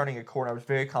maybe turning a corner. I was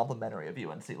very complimentary of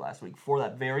UNC last week for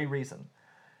that very reason.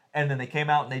 And then they came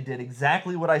out and they did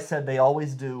exactly what I said they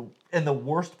always do in the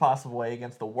worst possible way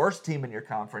against the worst team in your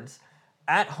conference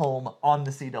at home on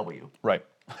the CW. Right.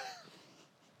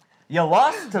 You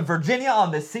lost to Virginia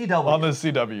on the CW. On the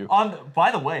CW.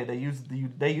 By the way,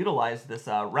 they utilized this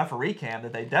referee cam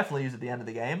that they definitely used at the end of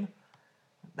the game.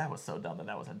 That was so dumb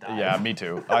that was a dive. Yeah, me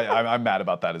too. I'm mad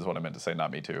about that is what I meant to say,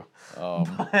 not me too. I'm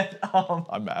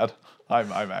mad.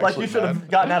 I'm actually mad. Like you should have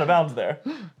gotten out of bounds there.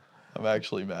 I'm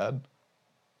actually mad.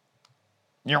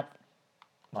 Yep.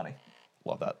 Money.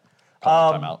 Love that.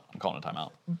 I'm calling a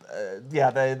timeout. Yeah,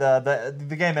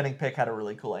 the game-ending pick had a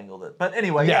really cool angle. But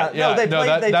anyway,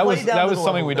 that was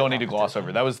something we don't need to gloss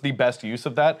over. That was the best use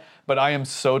of that. But I am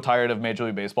so tired of Major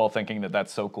League Baseball thinking that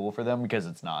that's so cool for them because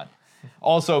it's not.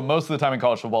 Also, most of the time in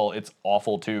college football, it's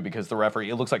awful too because the referee,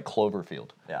 it looks like Cloverfield.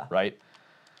 Yeah. Right?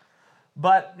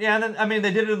 But, yeah, and then,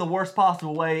 they did it in the worst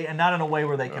possible way and not in a way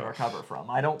where they can recover from.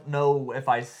 I don't know if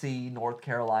I see North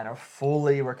Carolina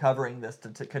fully recovering this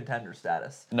to contender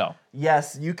status. No.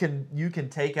 Yes, you can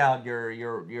take out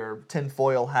your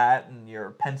tinfoil hat and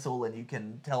your pencil and you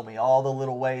can tell me all the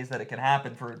little ways that it can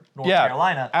happen for North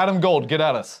Carolina. Adam Gold, get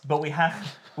at us. But we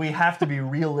have to be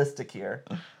realistic here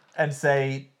and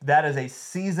say that is a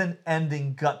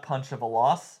season-ending gut punch of a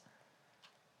loss.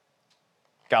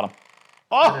 Got him.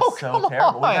 That is so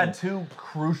terrible. We've had 2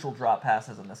 crucial drop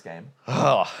passes in this game.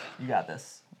 You got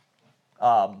this.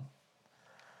 So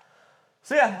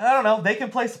yeah, I don't know. They can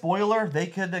play spoiler. They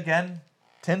could, again,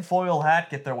 tinfoil hat,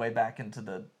 get their way back into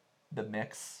the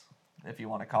mix, if you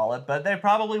want to call it. But they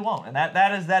probably won't. And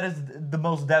that is the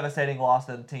most devastating loss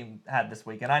that the team had this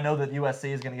week. And I know that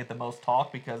USC is going to get the most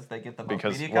talk because they get the most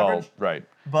media coverage. Right.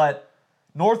 But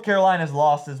North Carolina's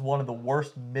loss is one of the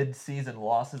worst mid-season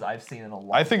losses I've seen in a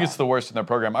long time. I think it's the worst in their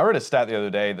program. I read a stat the other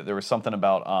day that there was something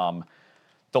about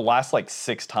the last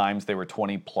 6 times they were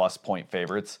 20-plus point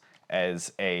favorites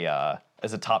as a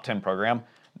top 10 program.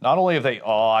 Not only have they,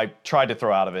 I tried to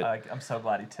throw out of it. I'm so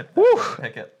glad he tipped that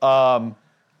pick it.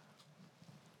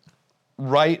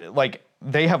 Right,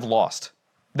 they have lost.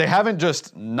 They haven't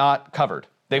just not covered.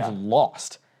 They've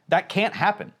lost. That can't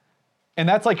happen. And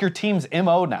that's your team's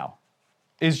MO now.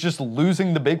 Is just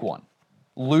losing the big one.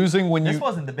 Losing when This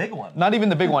wasn't the big one. Not even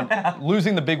the big one.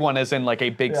 Losing the big one as in a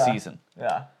big season.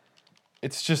 Yeah.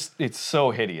 It's so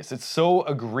hideous. It's so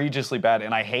egregiously bad,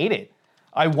 and I hate it.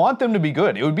 I want them to be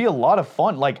good. It would be a lot of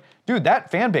fun. Dude, that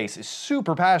fan base is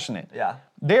super passionate. Yeah.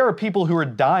 There are people who are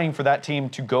dying for that team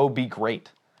to go be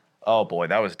great. Oh boy,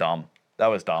 that was dumb.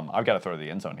 I've got to throw the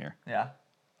end zone here. Yeah.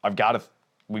 We got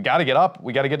to get up.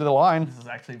 We got to get to the line. This is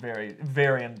actually very,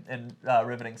 very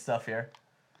riveting stuff here.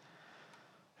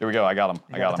 Here we go. I got him.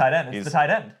 You got the tight end. It's the tight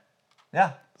end.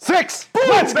 Yeah. 6. Boom,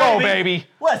 let's go, baby.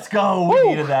 Let's go. We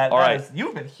needed that. All right.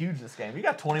 You've been huge this game. You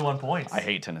got 21 points. I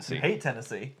hate Tennessee. You hate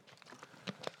Tennessee.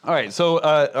 All right. So,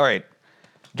 all right.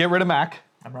 Get rid of Mac.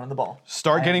 I'm running the ball.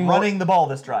 Running the ball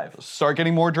this drive. Start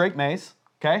getting more Drake Mays.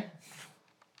 Okay.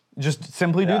 Just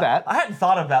simply do that. I hadn't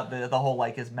thought about the whole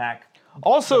is Mac.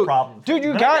 Also, problem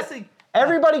dude,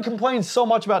 everybody complains so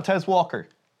much about Tez Walker.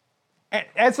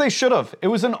 As they should have. It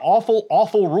was an awful,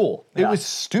 awful rule. It was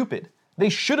stupid. They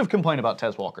should have complained about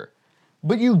Tez Walker.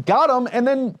 But you got him and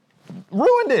then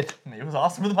ruined it. He was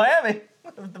awesome with Miami.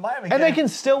 And they can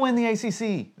still win the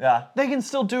ACC. Yeah. They can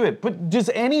still do it. But does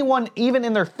anyone, even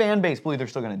in their fan base, believe they're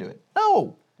still going to do it?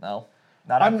 No. No.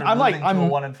 Not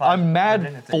after I'm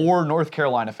mad for North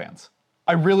Carolina fans.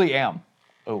 I really am.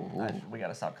 We got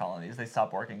to stop calling these. They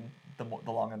stop working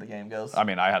the longer the game goes.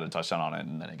 I had a touchdown on it,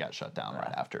 and then it got shut down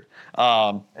right after.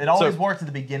 It always works at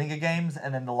the beginning of games,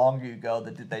 and then the longer you go,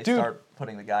 they start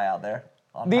putting the guy out there.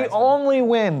 The only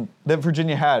win that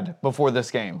Virginia had before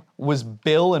this game was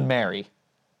Bill and Mary.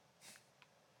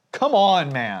 Come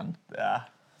on, man. Yeah.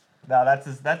 No, that's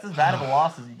as bad of a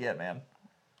loss as you get, man.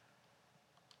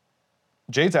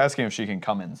 Jade's asking if she can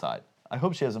come inside. I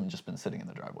hope she hasn't just been sitting in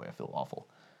the driveway. I feel awful.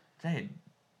 Jade,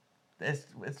 it's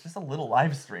just a little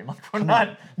live stream. We're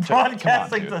not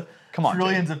broadcasting to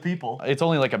trillions of people. It's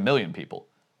only 1 million people.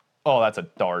 Oh, that's a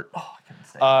dart. Oh, I couldn't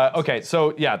say that. Okay,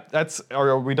 so yeah,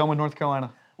 are we done with North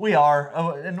Carolina? We are,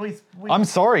 and we. I'm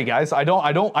sorry, guys. I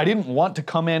didn't want to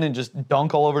come in and just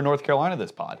dunk all over North Carolina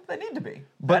this pod. They need to be.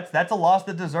 But that's a loss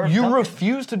that deserves. You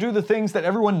refuse to do the things that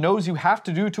everyone knows you have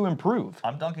to do to improve.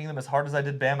 I'm dunking them as hard as I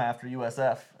did Bama after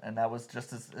USF, and that was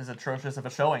just as atrocious of a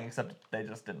showing, except they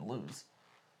just didn't lose.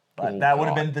 But that would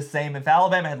have been the same if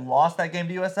Alabama had lost that game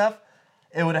to USF.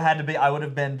 it would have had to be. I would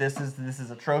have been. This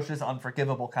is atrocious,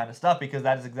 unforgivable kind of stuff because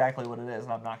that is exactly what it is,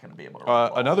 and I'm not going to be able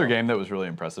to. Another game that was really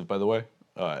impressive, by the way.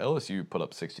 LSU put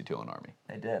up 62 on Army.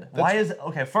 They did. Why is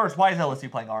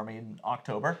LSU playing Army in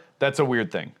October? That's a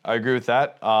weird thing. I agree with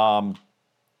that.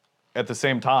 At the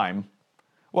same time,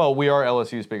 well, we are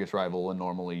LSU's biggest rival, and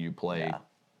normally you play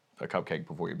a cupcake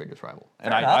before your biggest rival.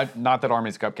 Fair enough. Not that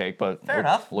Army's a cupcake, but Fair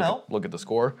enough. Look at the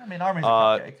score. I mean, Army's a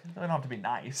cupcake. They don't have to be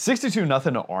nice.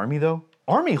 62-0 to Army, though.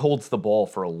 Army holds the ball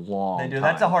for a long time. They do.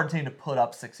 That's a hard team to put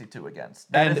up 62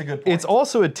 against. That is a good point. It's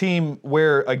also a team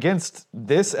where, against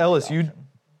this LSU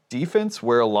defense,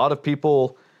 where a lot of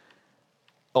people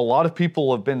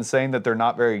have been saying that they're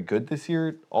not very good this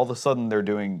year, all of a sudden they're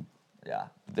doing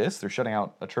this. They're shutting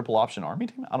out a triple option Army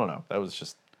team. I don't know. That was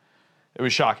just, it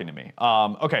was shocking to me.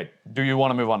 Okay, do you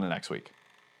want to move on to next week?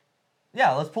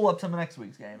 Yeah, let's pull up some of next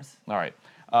week's games. All right.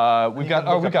 We've got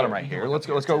them right here. Let's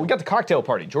go. We got the cocktail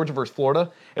party, Georgia versus Florida.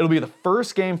 It'll be the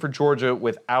first game for Georgia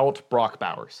without Brock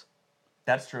Bowers.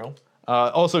 That's true.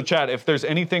 Also, Chad, if there's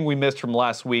anything we missed from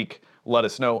last week, let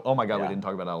us know. Oh my God, we didn't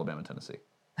talk about Alabama, Tennessee.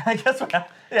 I guess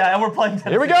and we're playing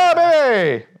Tennessee. Here we go,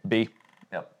 baby. B.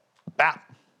 Yep.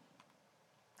 Bap.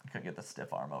 Couldn't get the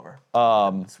stiff arm over.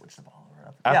 Switch the ball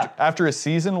over. After a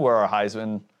season where our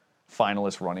Heisman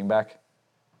finalist running back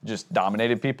just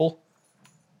dominated people.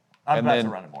 I'm about to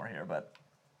run it more here, but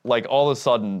like all of a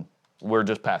sudden we're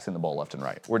just passing the ball left and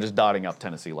right. We're just dotting up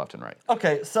Tennessee left and right.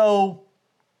 Okay, so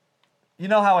you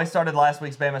know how I started last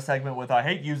week's Bama segment with I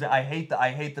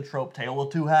hate the trope tale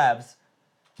of two halves.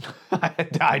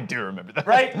 I do remember that.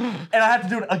 Right? And I have to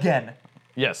do it again.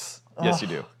 Yes. Yes, you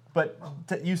do. But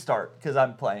you start because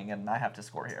I'm playing and I have to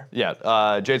score here.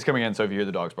 Yeah, Jade's coming in, so if you hear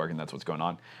the dogs barking, that's what's going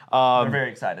on. We're very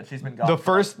excited. She's been gone. The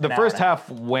first half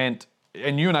went,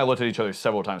 and you and I looked at each other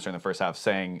several times during the first half,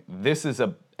 saying this is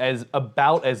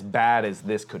about as bad as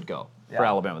this could go for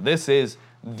Alabama. This is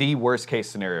the worst case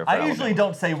scenario for Alabama. I usually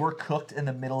don't say we're cooked in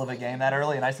the middle of a game that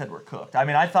early, and I said we're cooked. I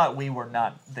mean, I thought we were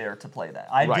not there to play that.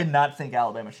 I did not think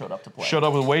Alabama showed up to play. Showed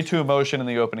up with way too emotion in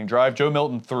the opening drive. Joe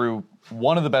Milton threw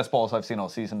one of the best balls I've seen all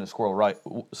season to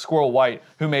Squirrel White,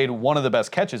 who made one of the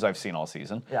best catches I've seen all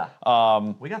season. Yeah.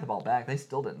 We got the ball back. They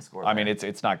still didn't score. I mean,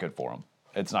 it's not good for them.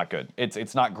 It's not good.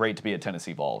 It's not great to be a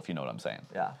Tennessee ball, if you know what I'm saying.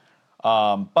 Yeah.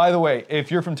 By the way,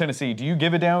 if you're from Tennessee, do you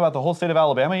give a damn about the whole state of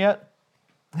Alabama yet?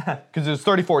 Because it was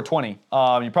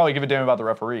 34-20. You probably give a damn about the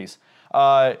referees.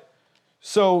 And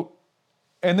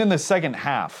then the second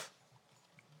half,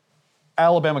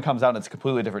 Alabama comes out and it's a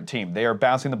completely different team. They are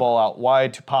bouncing the ball out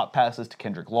wide to pop passes to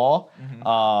Kendrick Law.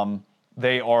 Mm-hmm.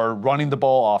 They are running the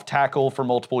ball off tackle for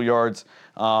multiple yards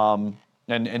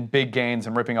and big gains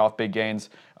and ripping off big gains.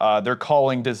 They're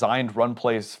calling designed run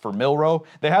plays for Milroe.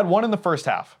 They had one in the first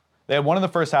half.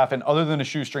 And other than a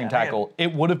shoestring tackle,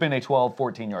 it would have been a 12,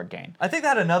 14-yard gain. I think they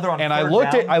had another on and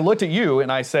third down. I looked at you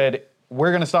and I said,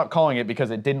 we're going to stop calling it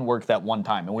because it didn't work that one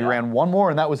time. And we ran one more,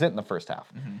 and that was it in the first half.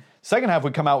 Mm-hmm. Second half,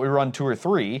 we come out, we run 2 or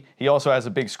 3. He also has a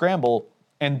big scramble,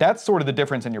 and that's sort of the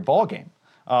difference in your ball game.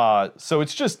 So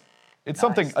it's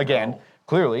something, again,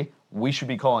 clearly, we should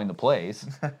be calling the plays.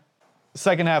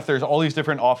 Second half, there's all these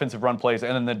different offensive run plays,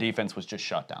 and then the defense was just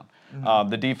shut down. Mm-hmm.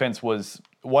 The defense was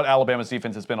what Alabama's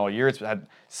defense has been all year. It's had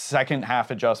second half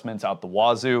adjustments out the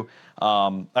wazoo.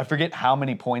 I forget how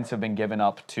many points have been given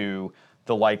up to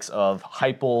the likes of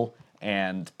Heupel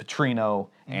and Petrino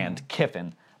and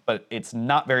Kiffin, but it's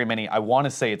not very many. I want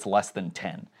to say it's less than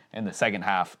 10 in the second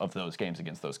half of those games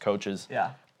against those coaches.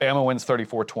 Yeah. Bama wins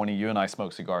 34-20. You and I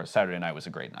smoked cigars. Saturday night was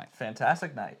a great night.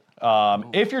 Fantastic night.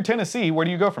 If you're Tennessee, where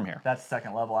do you go from here? That's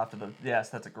second level after yes,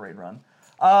 that's a great run.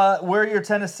 Where you're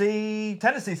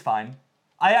Tennessee's fine.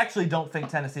 I actually don't think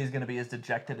Tennessee is going to be as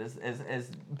dejected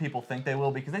as people think they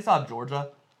will because they saw Georgia,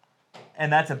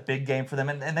 and that's a big game for them.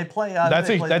 And they play.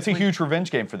 That's a huge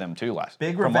revenge game for them too.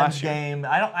 Big revenge game.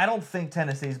 I don't think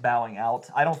Tennessee's bowing out.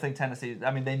 I don't think Tennessee.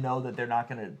 I mean, they know that they're not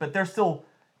going to, but they're still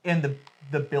in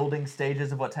the building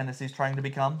stages of what Tennessee's trying to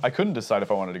become. I couldn't decide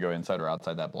if I wanted to go inside or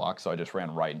outside that block, so I just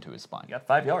ran right into his spine. You got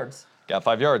 5 yards. Got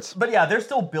 5 yards. But yeah, they're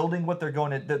still building what they're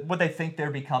going to, what they think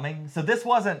they're becoming. So this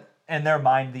wasn't, in their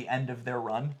mind, the end of their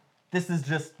run. This is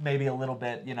just maybe a little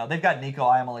bit, they've got Nico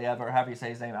Iamaleava, or however you say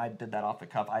his name. I did that off the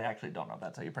cuff. I actually don't know if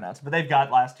that's how you pronounce it. But they've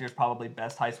got last year's probably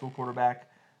best high school quarterback,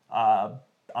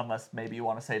 unless maybe you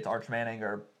want to say it's Arch Manning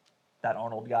or that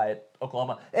Arnold guy at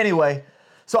Oklahoma. Anyway,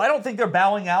 so I don't think they're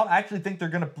bowing out. I actually think they're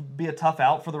going to be a tough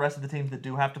out for the rest of the teams that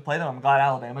do have to play them. I'm glad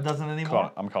Alabama doesn't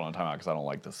anymore. I'm calling a timeout because I don't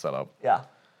like this setup. Yeah.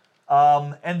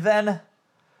 And then,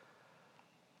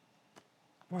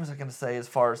 what was I going to say as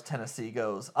far as Tennessee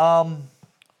goes?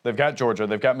 They've got Georgia.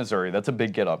 They've got Missouri. That's a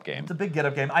big get-up game. It's a big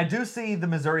get-up game. I do see the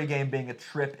Missouri game being a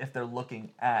trip if they're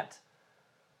looking at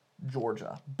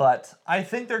Georgia, but I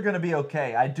think they're going to be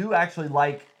okay. I do actually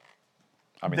like.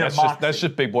 I mean, that's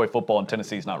just big boy football, and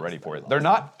Tennessee's not ready for it. They're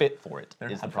not fit for it.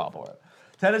 Is the problem?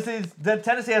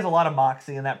 Tennessee has a lot of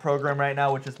moxie in that program right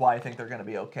now, which is why I think they're going to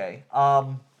be okay.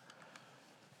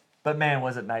 But man,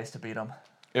 was it nice to beat them.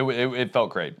 It felt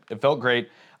great. It felt great.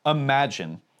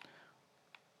 Imagine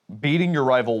beating your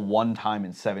rival one time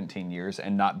in 17 years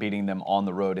and not beating them on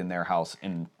the road in their house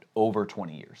in over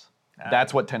 20 years.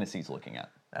 That's what Tennessee's looking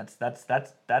at.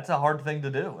 That's a hard thing to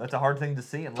do. That's a hard thing to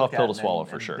see and tough look pill at. to swallow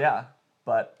for sure. Yeah,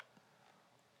 but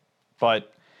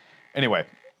anyway,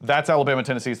 that's Alabama,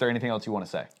 Tennessee. Is there anything else you want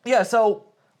to say? Yeah. So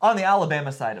on the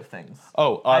Alabama side of things,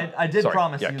 I did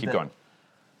promise you. Yeah, keep going.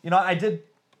 I did.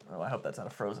 Oh, I hope that's not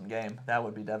a frozen game. That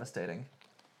would be devastating.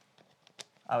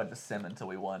 I would just sim until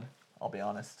we won. I'll be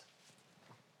honest.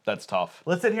 That's tough.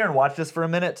 Let's sit here and watch this for a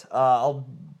minute. I'll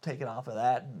take it off of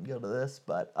that and go to this,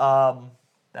 but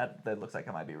that looks like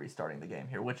I might be restarting the game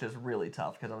here, which is really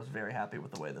tough because I was very happy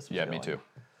with the way this was going. Yeah, me too.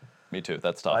 Me too.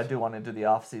 That's tough. I do want to do the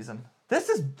off season. This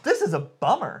is a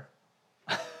bummer.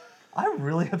 I'm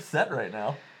really upset right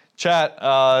now. Chat,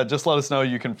 just let us know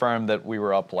you confirmed that we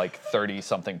were up like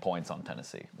 30-something points on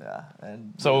Tennessee. Yeah.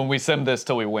 And so when we sim this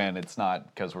till we win, it's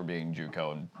not because we're being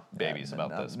JUCO and babies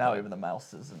about this. Now even the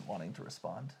mouse isn't wanting to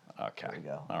respond. Okay. There we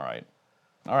go. All right.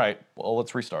 Well,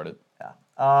 let's restart it. Yeah.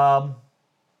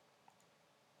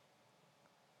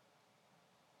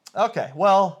 Okay.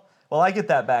 Well, I get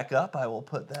that back up. I will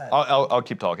put that. I'll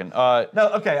keep talking.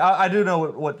 No, okay. I do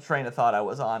know what train of thought I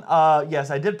was on.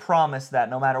 Yes, I did promise that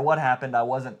no matter what happened, I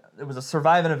wasn't. It was a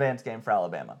survive and advance game for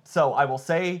Alabama. So I will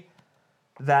say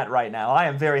that right now. I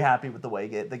am very happy with the way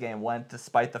the game went,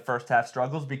 despite the first half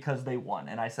struggles, because they won.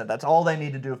 And I said that's all they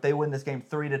need to do. If they win this game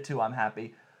 3-2, I'm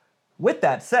happy. With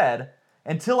that said,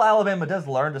 until Alabama does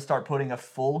learn to start putting a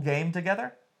full game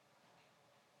together,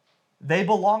 they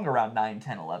belong around 9,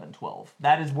 10, 11, 12.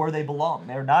 That is where they belong.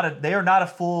 They are not a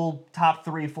full top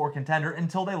 3-4 contender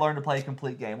until they learn to play a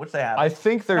complete game, which they have. I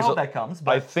hope that comes.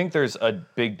 But I think there's a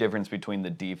big difference between the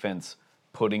defense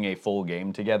putting a full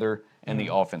game together and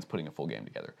the offense putting a full game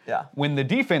together. Yeah. When the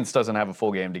defense doesn't have a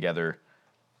full game together,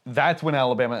 that's when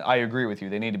Alabama, I agree with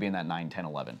you, they need to be in that 9, 10,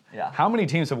 11. Yeah. How many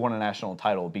teams have won a national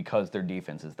title because their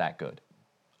defense is that good?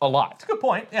 A lot. That's a good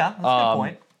point. Yeah, that's a good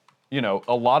point.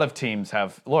 A lot of teams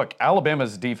have. Look,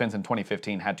 Alabama's defense in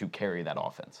 2015 had to carry that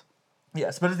offense.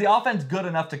 Yes, but is the offense good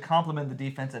enough to complement the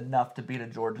defense enough to beat a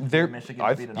Georgia, beat a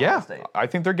Michigan, beat an Ohio State? I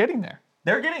think they're getting there.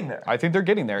 They're getting there. I think they're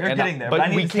getting there. They're getting there, but I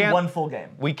need to see one full game.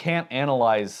 We can't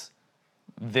analyze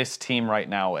this team right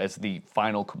now as the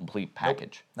final complete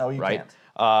package. Nope. No, you right? can't.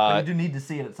 But you do need to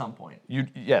see it at some point.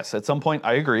 Yes, at some point,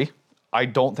 I agree. I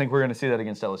don't think we're going to see that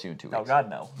against LSU in 2 weeks. Oh, God,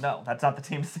 no. No, that's not the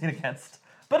team to see it against.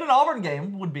 But an Auburn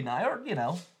game would be nice, or,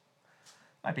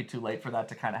 might be too late for that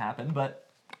to kind of happen, but...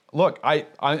 Look, I'm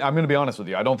going to be honest with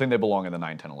you. I don't think they belong in the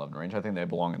 9, 10, 11 range. I think they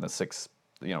belong in the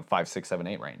 5, 6, 7,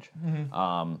 8 range.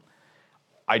 Mm-hmm.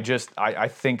 I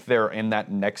think they're in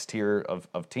that next tier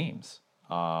of teams.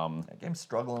 That game's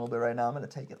struggling a little bit right now. I'm going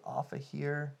to take it off of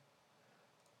here.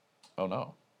 Oh,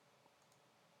 no.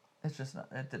 It's just not...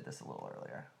 It did this a little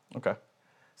earlier. Okay.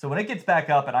 So when it gets back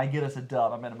up and I get us a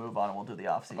dub, I'm going to move on and we'll do the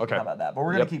offseason. Okay. How about that? But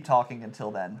we're going to keep talking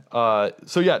until then. I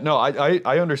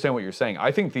understand what you're saying.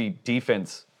 I think the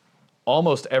defense,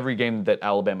 almost every game that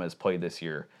Alabama has played this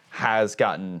year, has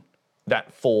gotten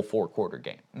that full 4-quarter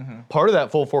game. Mm-hmm. Part of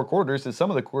that full 4 quarters is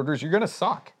some of the quarters you're going to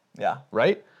suck. Yeah.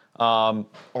 Right?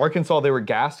 Arkansas, they were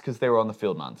gassed because they were on the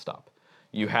field nonstop.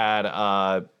 You had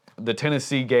the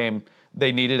Tennessee game,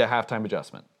 they needed a halftime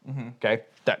adjustment. Mm-hmm. Okay?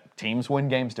 That teams win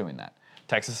games doing that.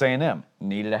 Texas A&M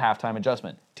needed a halftime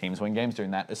adjustment. Teams win games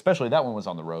doing that. Especially that one was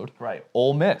on the road. Right.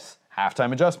 Ole Miss,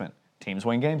 halftime adjustment. Teams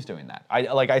win games doing that.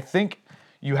 I think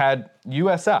you had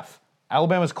USF,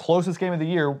 Alabama's closest game of the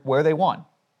year where they won,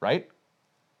 right?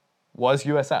 Was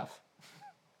USF.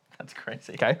 That's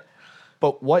crazy. Okay?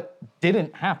 But what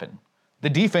didn't happen? The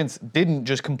defense didn't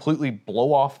just completely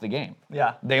blow off the game.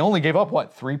 Yeah. They only gave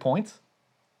up, 3 points?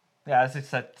 Yeah, it's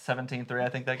 17-3, I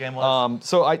think that game was.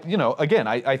 So,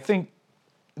 I think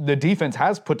the defense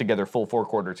has put together full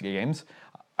 4-quarter games.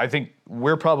 I think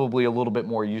we're probably a little bit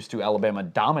more used to Alabama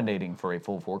dominating for a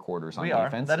full 4 quarters on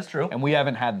defense. That is true. And we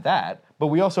haven't had that. But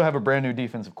we also have a brand new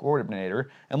defensive coordinator.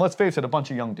 And let's face it, a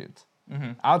bunch of young dudes.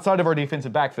 Mm-hmm. Outside of our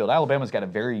defensive backfield, Alabama's got a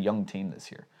very young team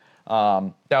this year.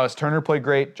 Dallas Turner played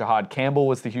great. Jahad Campbell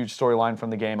was the huge storyline from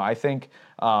the game, I think.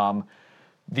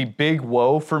 The big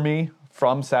woe for me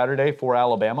from Saturday for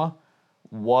Alabama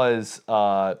was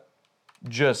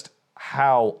just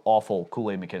how awful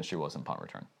Kool-Aid McKinstry was in punt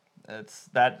return. It's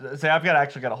that. See, I've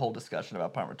actually got a whole discussion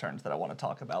about punt returns that I want to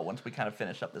talk about once we kind of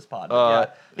finish up this pod. I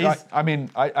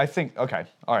think okay,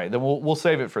 all right, then we'll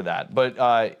save it for that.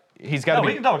 But he's got to be.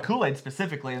 We can talk about Kool-Aid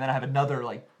specifically, and then I have another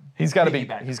like. He's got to be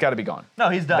gone. No,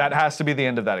 he's done. That has to be the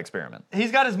end of that experiment.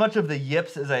 He's got as much of the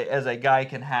yips as a guy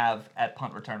can have at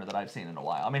punt returner that I've seen in a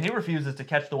while. I mean, he refuses to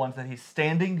catch the ones that he's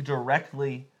standing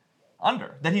directly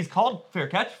under, that he's called fair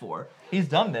catch for. He's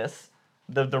done this.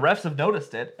 The refs have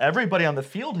noticed it. Everybody on the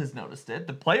field has noticed it.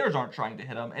 The players aren't trying to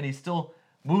hit him, and he's still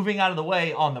moving out of the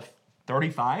way on the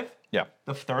 35. Yeah.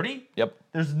 The 30. Yep.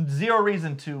 There's zero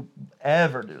reason to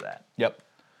ever do that. Yep.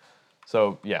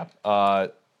 So yeah,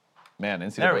 man,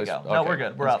 NCAA. There we go. Okay, no, we're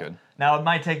good. We're up. Good. Now it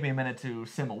might take me a minute to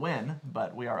sim a win,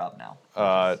 but we are up now.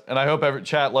 And I hope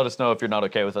chat. Let us know if you're not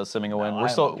okay with us simming a win.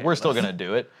 We're still gonna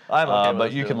do it. I'm okay with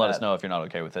but you can let us know if you're not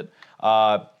okay with it.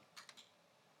 But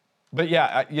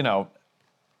yeah,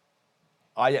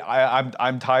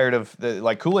 I'm tired of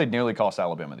Kool-Aid nearly cost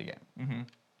Alabama the game. Mm-hmm.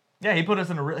 Yeah, he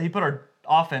put our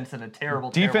offense in a terrible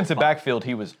defensive backfield.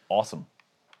 He was awesome.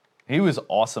 He was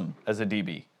awesome as a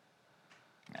DB.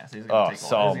 Yeah,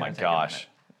 so my gosh!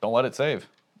 Don't let it save.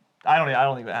 I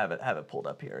don't even have it pulled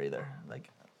up here either. Like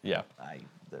yeah,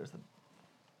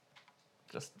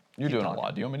 you're doing a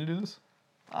lot. Do you want me to do this?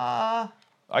 I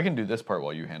can do this part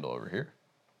while you handle over here.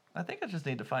 I think I just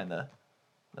need to find the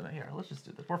here. Let's just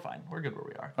do this. We're fine. We're good where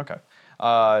we are. Okay.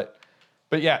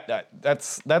 But yeah,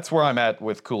 that's where I'm at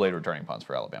with Kool-Aid returning punts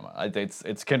for Alabama.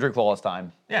 It's Kendrick Law's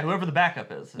time. Yeah, whoever the backup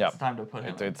is, it's time to put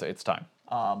him. It's time.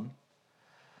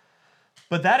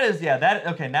 But that is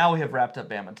okay. Now we have wrapped up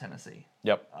Bama, Tennessee.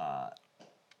 Yep.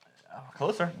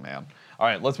 Closer. Man. All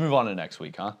right, let's move on to next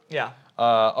week, huh? Yeah.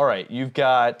 All right, you've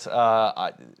got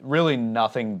really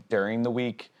nothing during the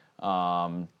week.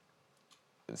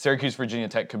 Syracuse, Virginia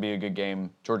Tech could be a good game.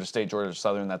 Georgia State, Georgia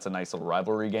Southern, that's a nice little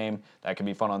rivalry game. That could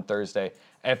be fun on Thursday.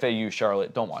 FAU,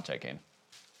 Charlotte, don't watch that game.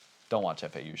 Don't watch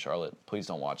FAU, Charlotte. Please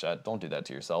don't watch that. Don't do that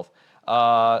to yourself.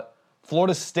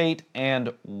 Florida State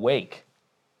and Wake.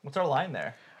 What's our line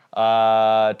there?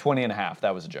 20.5.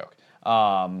 That was a joke.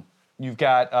 You've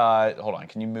got, hold on,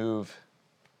 can you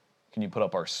put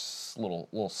up our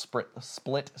little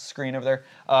split screen over there?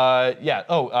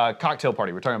 Cocktail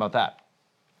party. We're talking about that.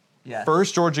 Yes.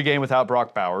 First Georgia game without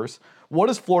Brock Bowers. What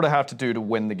does Florida have to do to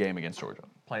win the game against Georgia?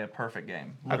 Play a perfect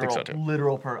game. I think so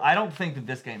too. I don't think that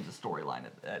this game's a storyline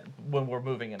when we're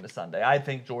moving into Sunday. I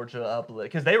think Georgia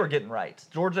because they were getting right.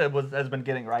 Georgia has been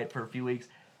getting right for a few weeks,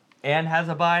 and has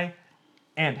a bye,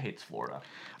 and hates Florida.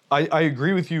 I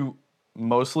agree with you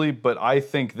mostly, but I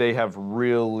think they have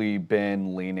really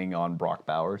been leaning on Brock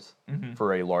Bowers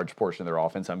for a large portion of their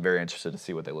offense. I'm very interested to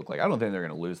see what they look like. I don't think they're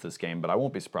going to lose this game, but I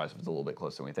won't be surprised if it's a little bit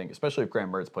closer than we think, especially if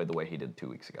Graham Mertz played the way he did 2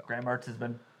 weeks ago. Graham Mertz has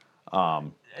been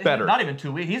better. Not even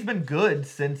 2 weeks. He's been good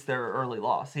since their early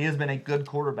loss. He has been a good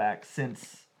quarterback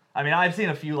since. I mean, I've seen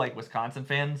a few Wisconsin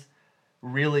fans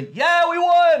really, we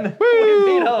won! Woo! We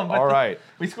beat them. All right.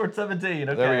 We scored 17.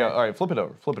 Okay. There we go. All right, flip it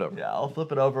over. Yeah, I'll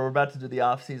flip it over. We're about to do the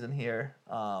off season here,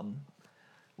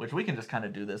 which we can just kind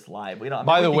of do this live. We don't.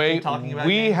 By the way,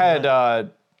 we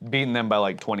had beaten them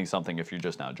by 20-something if you're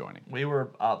just now joining. We were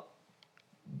up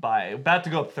by about to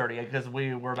go up 30 because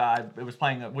we were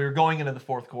we were going into the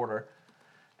fourth quarter,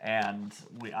 and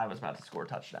I was about to score a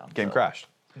touchdown. Game crashed.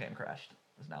 Game crashed.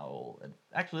 It's now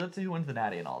actually, let's see who wins the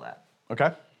Natty and all that.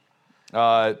 Okay.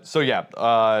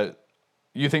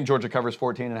 You think Georgia covers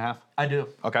 14.5? I do.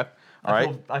 Okay. All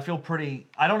right. I feel pretty.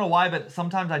 I don't know why, but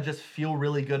sometimes I just feel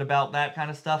really good about that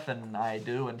kind of stuff, and I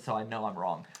do, and so I know I'm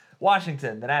wrong.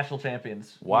 Washington, the national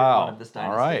champions. Wow. One of this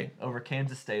dynasty. All right. Over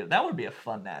Kansas State. That would be a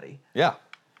fun Natty. Yeah.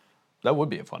 That would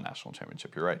be a fun national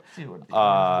championship. You're right. Let's see what the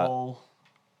Orange Bowl.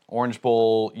 Orange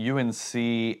Bowl, UNC,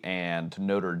 and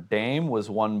Notre Dame was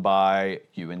won by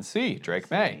UNC.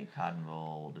 Drake May. Cotton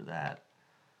Bowl, we'll do that.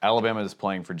 Alabama is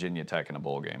playing Virginia Tech in a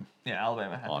bowl game. Yeah,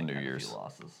 Alabama had on New a Year's. few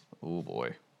losses. Oh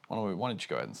boy. Why don't you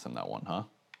go ahead and send that one, huh?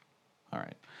 All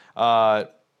right.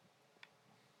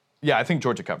 I think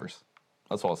Georgia covers.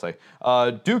 That's all I'll say.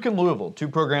 Duke and Louisville, two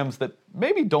programs that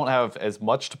maybe don't have as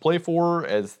much to play for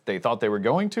as they thought they were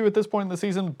going to at this point in the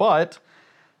season, but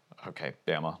okay,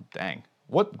 Bama, dang.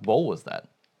 What bowl was that?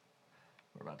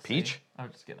 We're about to Peach? See. I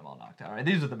was just getting them all knocked out. All right,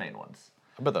 these are the main ones.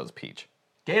 I bet that was Peach.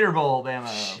 Gator Bowl, Bama,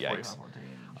 Yikes.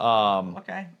 45-14.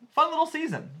 Okay, fun little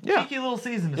season. Yeah. Cheeky little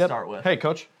season to start with. Hey,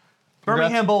 Coach.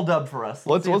 Birmingham Bowl dub for us.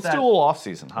 Let's do a little off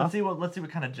season, huh? Let's see what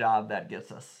kind of job that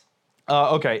gets us.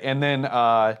 Okay, and then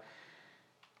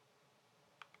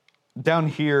down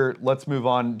here, let's move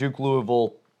on. Duke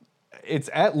Louisville. It's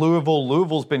at Louisville.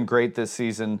 Louisville's been great this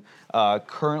season.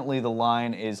 Currently, the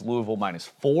line is Louisville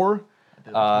 -4.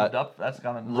 Moved up. That's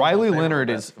gonna. Riley Leonard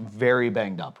is very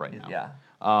banged up right now.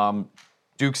 Yeah.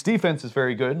 Duke's defense is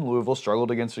very good. Louisville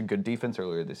struggled against a good defense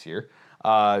earlier this year.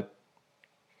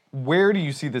 Where do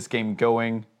you see this game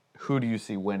going? Who do you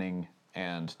see winning?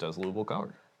 And does Louisville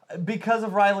cover? Because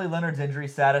of Riley Leonard's injury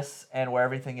status and where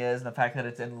everything is, and the fact that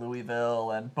it's in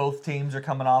Louisville, and both teams are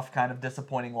coming off kind of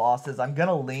disappointing losses, I'm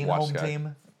gonna lean home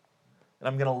team. And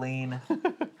I'm gonna lean.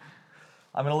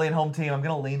 I'm gonna lean home team. I'm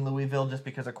gonna lean Louisville just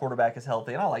because their quarterback is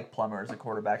healthy, and I like Plummer as a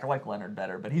quarterback. I like Leonard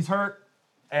better, but he's hurt,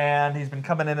 and he's been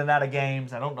coming in and out of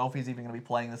games. I don't know if he's even gonna be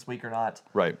playing this week or not.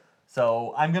 Right.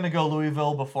 So I'm gonna go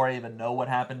Louisville before I even know what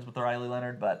happens with the Riley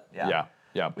Leonard. But yeah.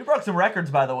 Yeah. We broke some records,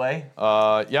 by the way.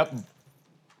 Yep.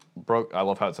 Broke. I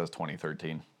love how it says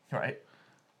 2013. Right.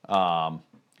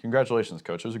 Congratulations,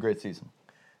 coach. It was a great season.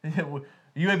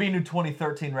 UAB new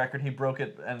 2013 record. He broke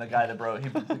it, and the guy that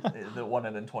won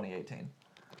it in 2018.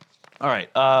 All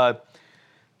right.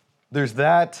 There's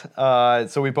that.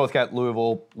 So we both got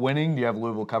Louisville winning. Do you have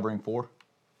Louisville covering 4?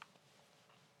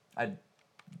 I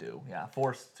do. Yeah,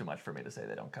 4's too much for me to say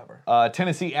they don't cover.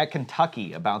 Tennessee at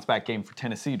Kentucky, a bounce back game for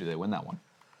Tennessee. Do they win that one?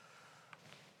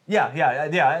 Yeah.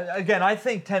 Again, I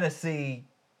think Tennessee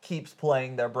keeps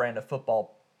playing their brand of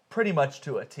football pretty much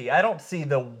to a T. I don't see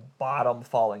the bottom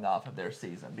falling off of their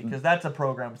season because that's a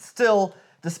program still,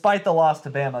 despite the loss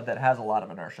to Bama, that has a lot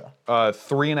of inertia.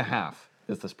 3.5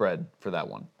 is the spread for that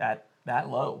one. That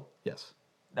low? Yes.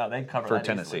 No, they cover for that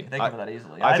Tennessee. Easily. They cover that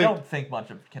easily. I don't think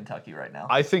much of Kentucky right now.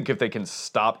 I think if they can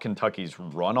stop Kentucky's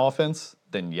run offense,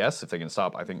 then yes. If they can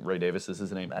stop, I think Ray Davis is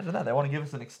his name. Imagine that. They want to give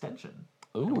us an extension.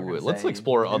 Ooh, let's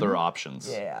explore other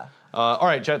options. Yeah. All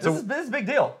right, Chad. This is a big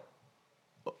deal.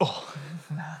 Oh.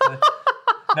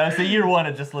 No, so year one,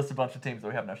 it just lists a bunch of teams that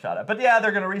we have no shot at. But yeah,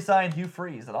 they're going to re-sign Hugh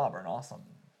Freeze at Auburn. Awesome.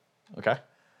 Okay.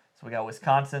 So we got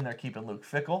Wisconsin. They're keeping Luke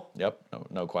Fickell. Yep.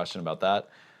 No question about that.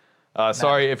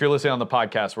 Sorry, if you're listening on the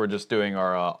podcast, we're just doing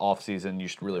our off season. You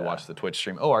should really watch the Twitch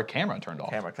stream. Oh, our camera turned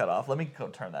off. Camera cut off. Let me go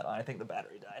turn that on. I think the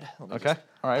battery died. Okay.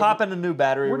 All right. Pop in a new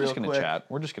battery. We're just gonna chat.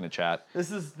 We're just gonna chat.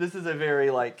 This is a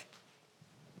very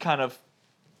kind of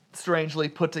strangely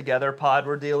put together pod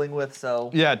we're dealing with. So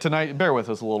yeah, tonight. Bear with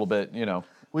us a little bit.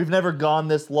 We've never gone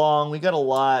this long. We got a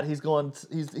lot. He's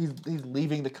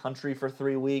leaving the country for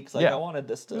 3 weeks. I wanted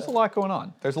this to. There's a lot going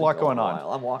on. There's a lot going on.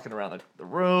 I'm walking around the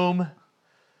room.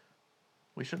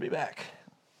 We should be back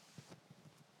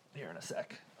here in a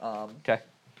sec. Okay.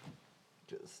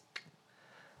 Just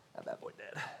have that boy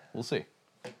dead. We'll see.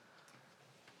 Man,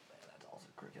 that's also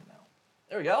cricket now.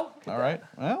 There we go. All right.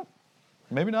 Well,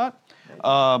 maybe not. Maybe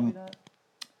not.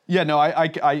 Yeah, no,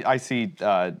 I see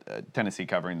Tennessee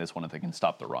covering this one if they can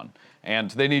stop the run.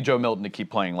 And they need Joe Milton to keep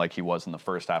playing like he was in the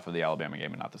first half of the Alabama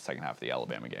game and not the second half of the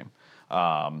Alabama game.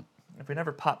 If we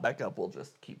never pop back up, we'll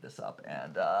just keep this up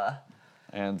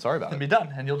and sorry about it. And be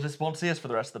done. And you'll just won't see us for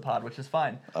the rest of the pod, which is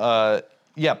fine.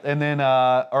 Yeah, and then,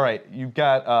 all right, you've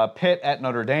got Pitt at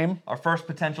Notre Dame. Our first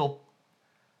potential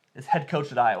is head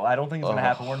coach at Iowa. I don't think it's going to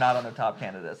happen. We're not on their top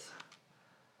candidates.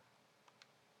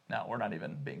 No, we're not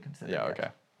even being considered yet. Okay.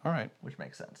 All right. Which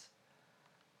makes sense.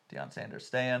 Deion Sanders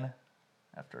staying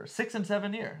after a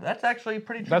 6-7 year. That's actually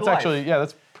pretty true to life.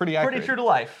 That's pretty accurate. Pretty true to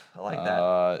life. I like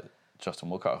that. Justin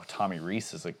Wilcox. Tommy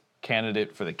Reese is a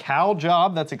candidate for the Cal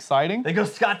job. That's exciting. They go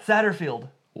Scott Satterfield.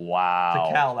 Wow.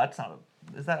 To Cal. That's not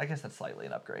I guess that's slightly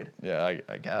an upgrade. Yeah,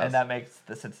 I guess. And that makes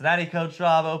the Cincinnati coach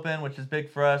job open, which is big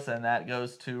for us, and that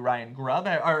goes to Ryan Grubb.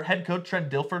 Our head coach,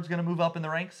 Trent Dilfer's going to move up in the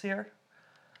ranks here.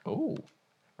 Oh.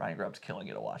 Ryan Grubb's killing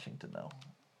it at Washington, though.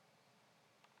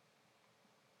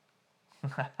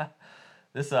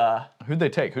 Who'd they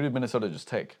take? Who did Minnesota just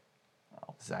take?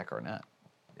 Oh, Zach Arnett.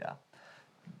 Yeah.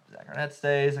 Zach Arnett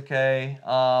stays, okay.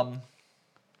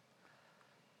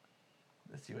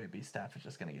 This UAB staff is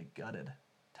just going to get gutted.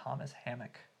 Thomas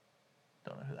Hammock.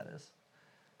 Don't know who that is.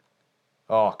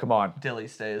 Oh, come on. Dilly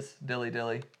stays.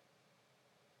 Dilly.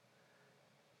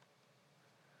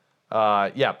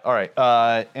 Yeah, all right.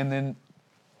 And then...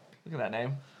 Look at that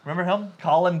name. Remember him?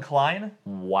 Colin Klein?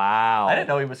 Wow. I didn't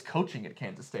know he was coaching at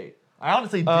Kansas State. I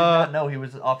honestly did not know he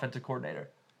was offensive coordinator.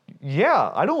 Yeah,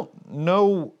 I don't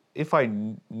know if I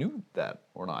knew that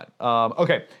or not.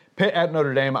 Okay, Pitt at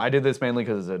Notre Dame. I did this mainly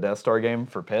because it's a Death Star game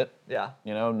for Pitt. Yeah.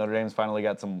 Notre Dame's finally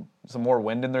got some more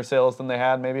wind in their sails than they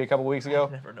had maybe a couple weeks ago.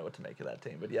 I never know what to make of that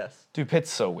team, but yes. Dude, Pitt's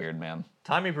so weird, man.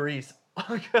 Tommy Reese.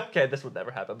 Okay, this would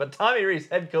never happen, but Tommy Reese,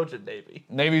 head coach at Navy.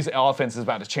 Navy's offense is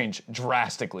about to change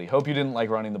drastically. Hope you didn't like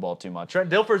running the ball too much. Trent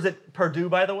Dilfer's at Purdue,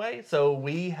 by the way, so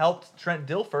we helped Trent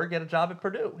Dilfer get a job at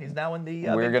Purdue. He's now in the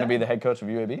We're going to be the head coach of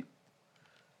UAB?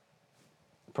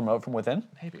 Promote from within?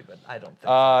 Maybe, but I don't think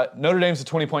so. Notre Dame's a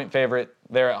 20-point favorite.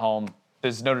 They're at home.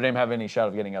 Does Notre Dame have any shot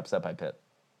of getting upset by Pitt?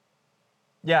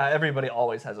 Yeah, everybody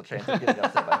always has a chance of getting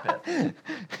upset by Pitt.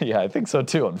 Yeah, I think so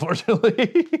too,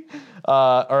 unfortunately.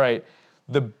 All right.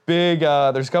 The big,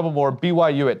 there's a couple more.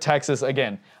 BYU at Texas.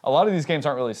 Again, a lot of these games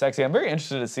aren't really sexy. I'm very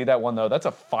interested to see that one, though. That's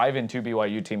a 5-2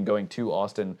 BYU team going to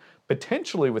Austin,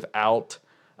 potentially without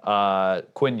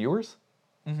Quinn Ewers.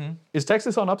 Mm-hmm. Is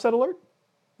Texas on upset alert?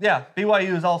 Yeah,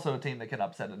 BYU is also a team that can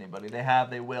upset anybody.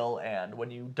 They will, and when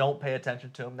you don't pay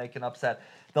attention to them, they can upset.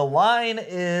 The line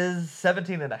is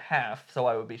 17.5, so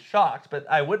I would be shocked, but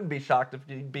I wouldn't be shocked if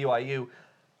BYU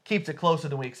keeps it closer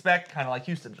than we expect, kind of like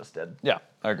Houston just did. Yeah,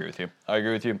 I agree with you.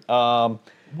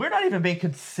 We're not even being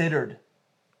considered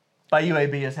by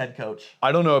UAB as head coach.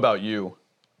 I don't know about you.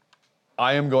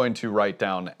 I am going to write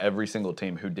down every single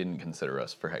team who didn't consider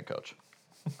us for head coach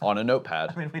on a notepad.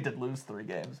 I mean, we did lose 3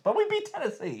 games, but we beat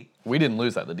Tennessee. We didn't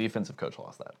lose that. The defensive coach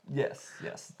lost that. Yes.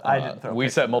 I didn't throw. We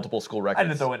set multiple school records. I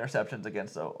didn't throw interceptions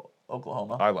against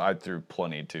Oklahoma. I threw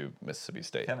plenty to Mississippi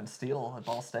State. Kevin Steele at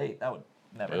Ball State. That would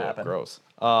never happen. Gross.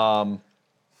 All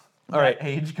right.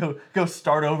 Age, go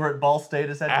start over at Ball State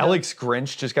as head coach. Alex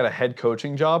Grinch just got a head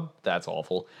coaching job. That's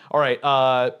awful. All right.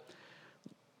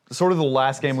 Sort of the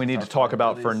last game we need to talk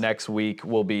about for next week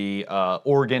will be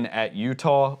Oregon at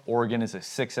Utah. Oregon is a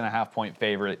 6.5-point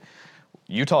favorite.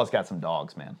 Utah's got some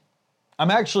dogs, man.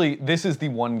 This is the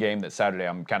one game that Saturday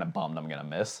I'm kind of bummed I'm going to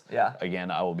miss. Yeah.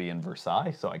 Again, I will be in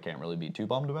Versailles, so I can't really be too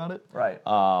bummed about it. Right.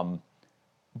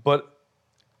 But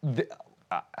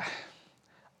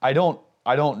I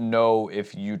don't know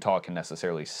if Utah can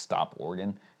necessarily stop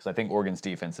Oregon, because I think Oregon's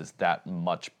defense is that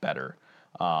much better.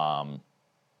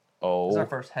 This is our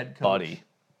first head coach buddy.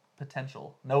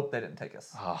 Potential. Nope, they didn't take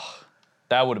us.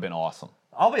 That would have been awesome.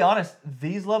 I'll be honest,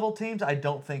 these level teams, I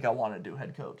don't think I want to do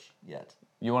head coach yet.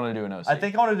 You want to do an OC? I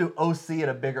think I want to do OC at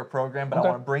a bigger program, but Okay.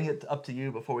 I want to bring it up to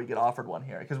you before we get offered one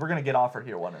here, because we're going to get offered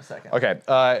here one in a second. Okay.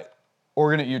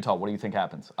 Oregon at Utah, what do you think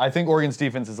happens? I think Oregon's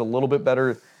defense is a little bit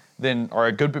better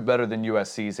a good bit better than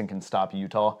USC's and can stop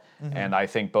Utah. Mm-hmm. And I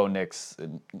think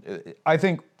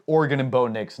Oregon and Bo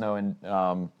Nix and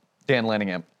Dan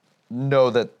Lanningham know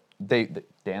that Dan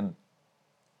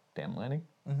Lanning?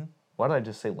 Mm-hmm. Why did I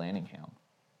just say Lanningham?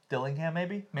 Dillingham,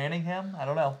 maybe? Manningham? I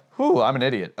don't know. Whew, I'm an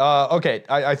idiot. Okay,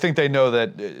 I think they know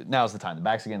that now's the time. The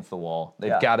back's against the wall.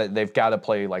 They've got to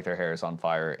play like their hair is on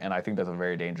fire, and I think that's a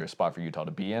very dangerous spot for Utah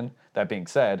to be in. That being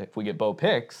said, if we get Bo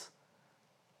Picks,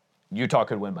 Utah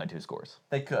could win by 2 scores.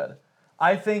 They could.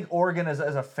 I think Oregon is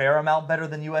a fair amount better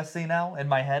than USC now in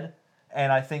my head,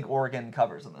 and I think Oregon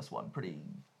covers in this one pretty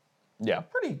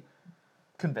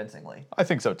convincingly. I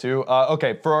think so too.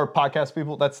 Okay, for our podcast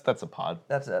people, that's a pod.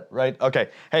 That's it. Right? Okay.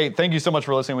 Hey, thank you so much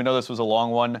for listening. We know this was a long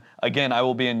one. Again, I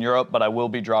will be in Europe, but I will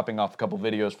be dropping off a couple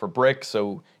videos for Brick,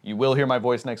 so you will hear my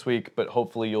voice next week, but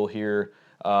hopefully you'll hear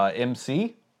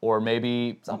MC or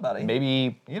maybe somebody.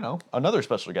 Maybe, another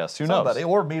special guest. Who knows?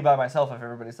 Or me by myself if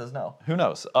everybody says no. Who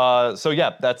knows? So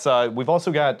yeah, that's we've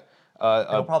also got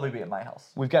it'll probably be at my house.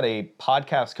 We've got a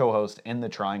podcast co-host in the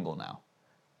Triangle now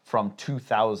from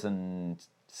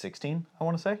 2016, I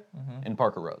want to say, in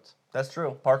Parker Rhodes. That's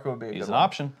true. Parker would be a good one.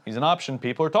 He's an option.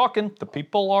 People are talking. The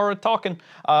people are talking.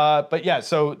 But yeah,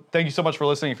 so thank you so much for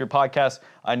listening. If your podcast,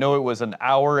 I know it was an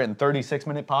hour and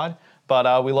 36-minute pod,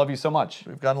 but we love you so much.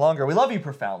 We've gone longer. We love you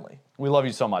profoundly. We love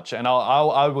you so much. And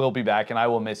I will be back, and I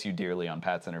will miss you dearly on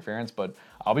Pat's Interference, but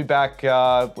I'll be back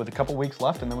with a couple weeks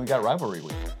left, and then we got Rivalry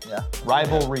Week. Yeah.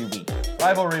 Rivalry Week.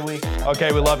 Rivalry Week.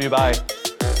 Okay, we love you. Bye.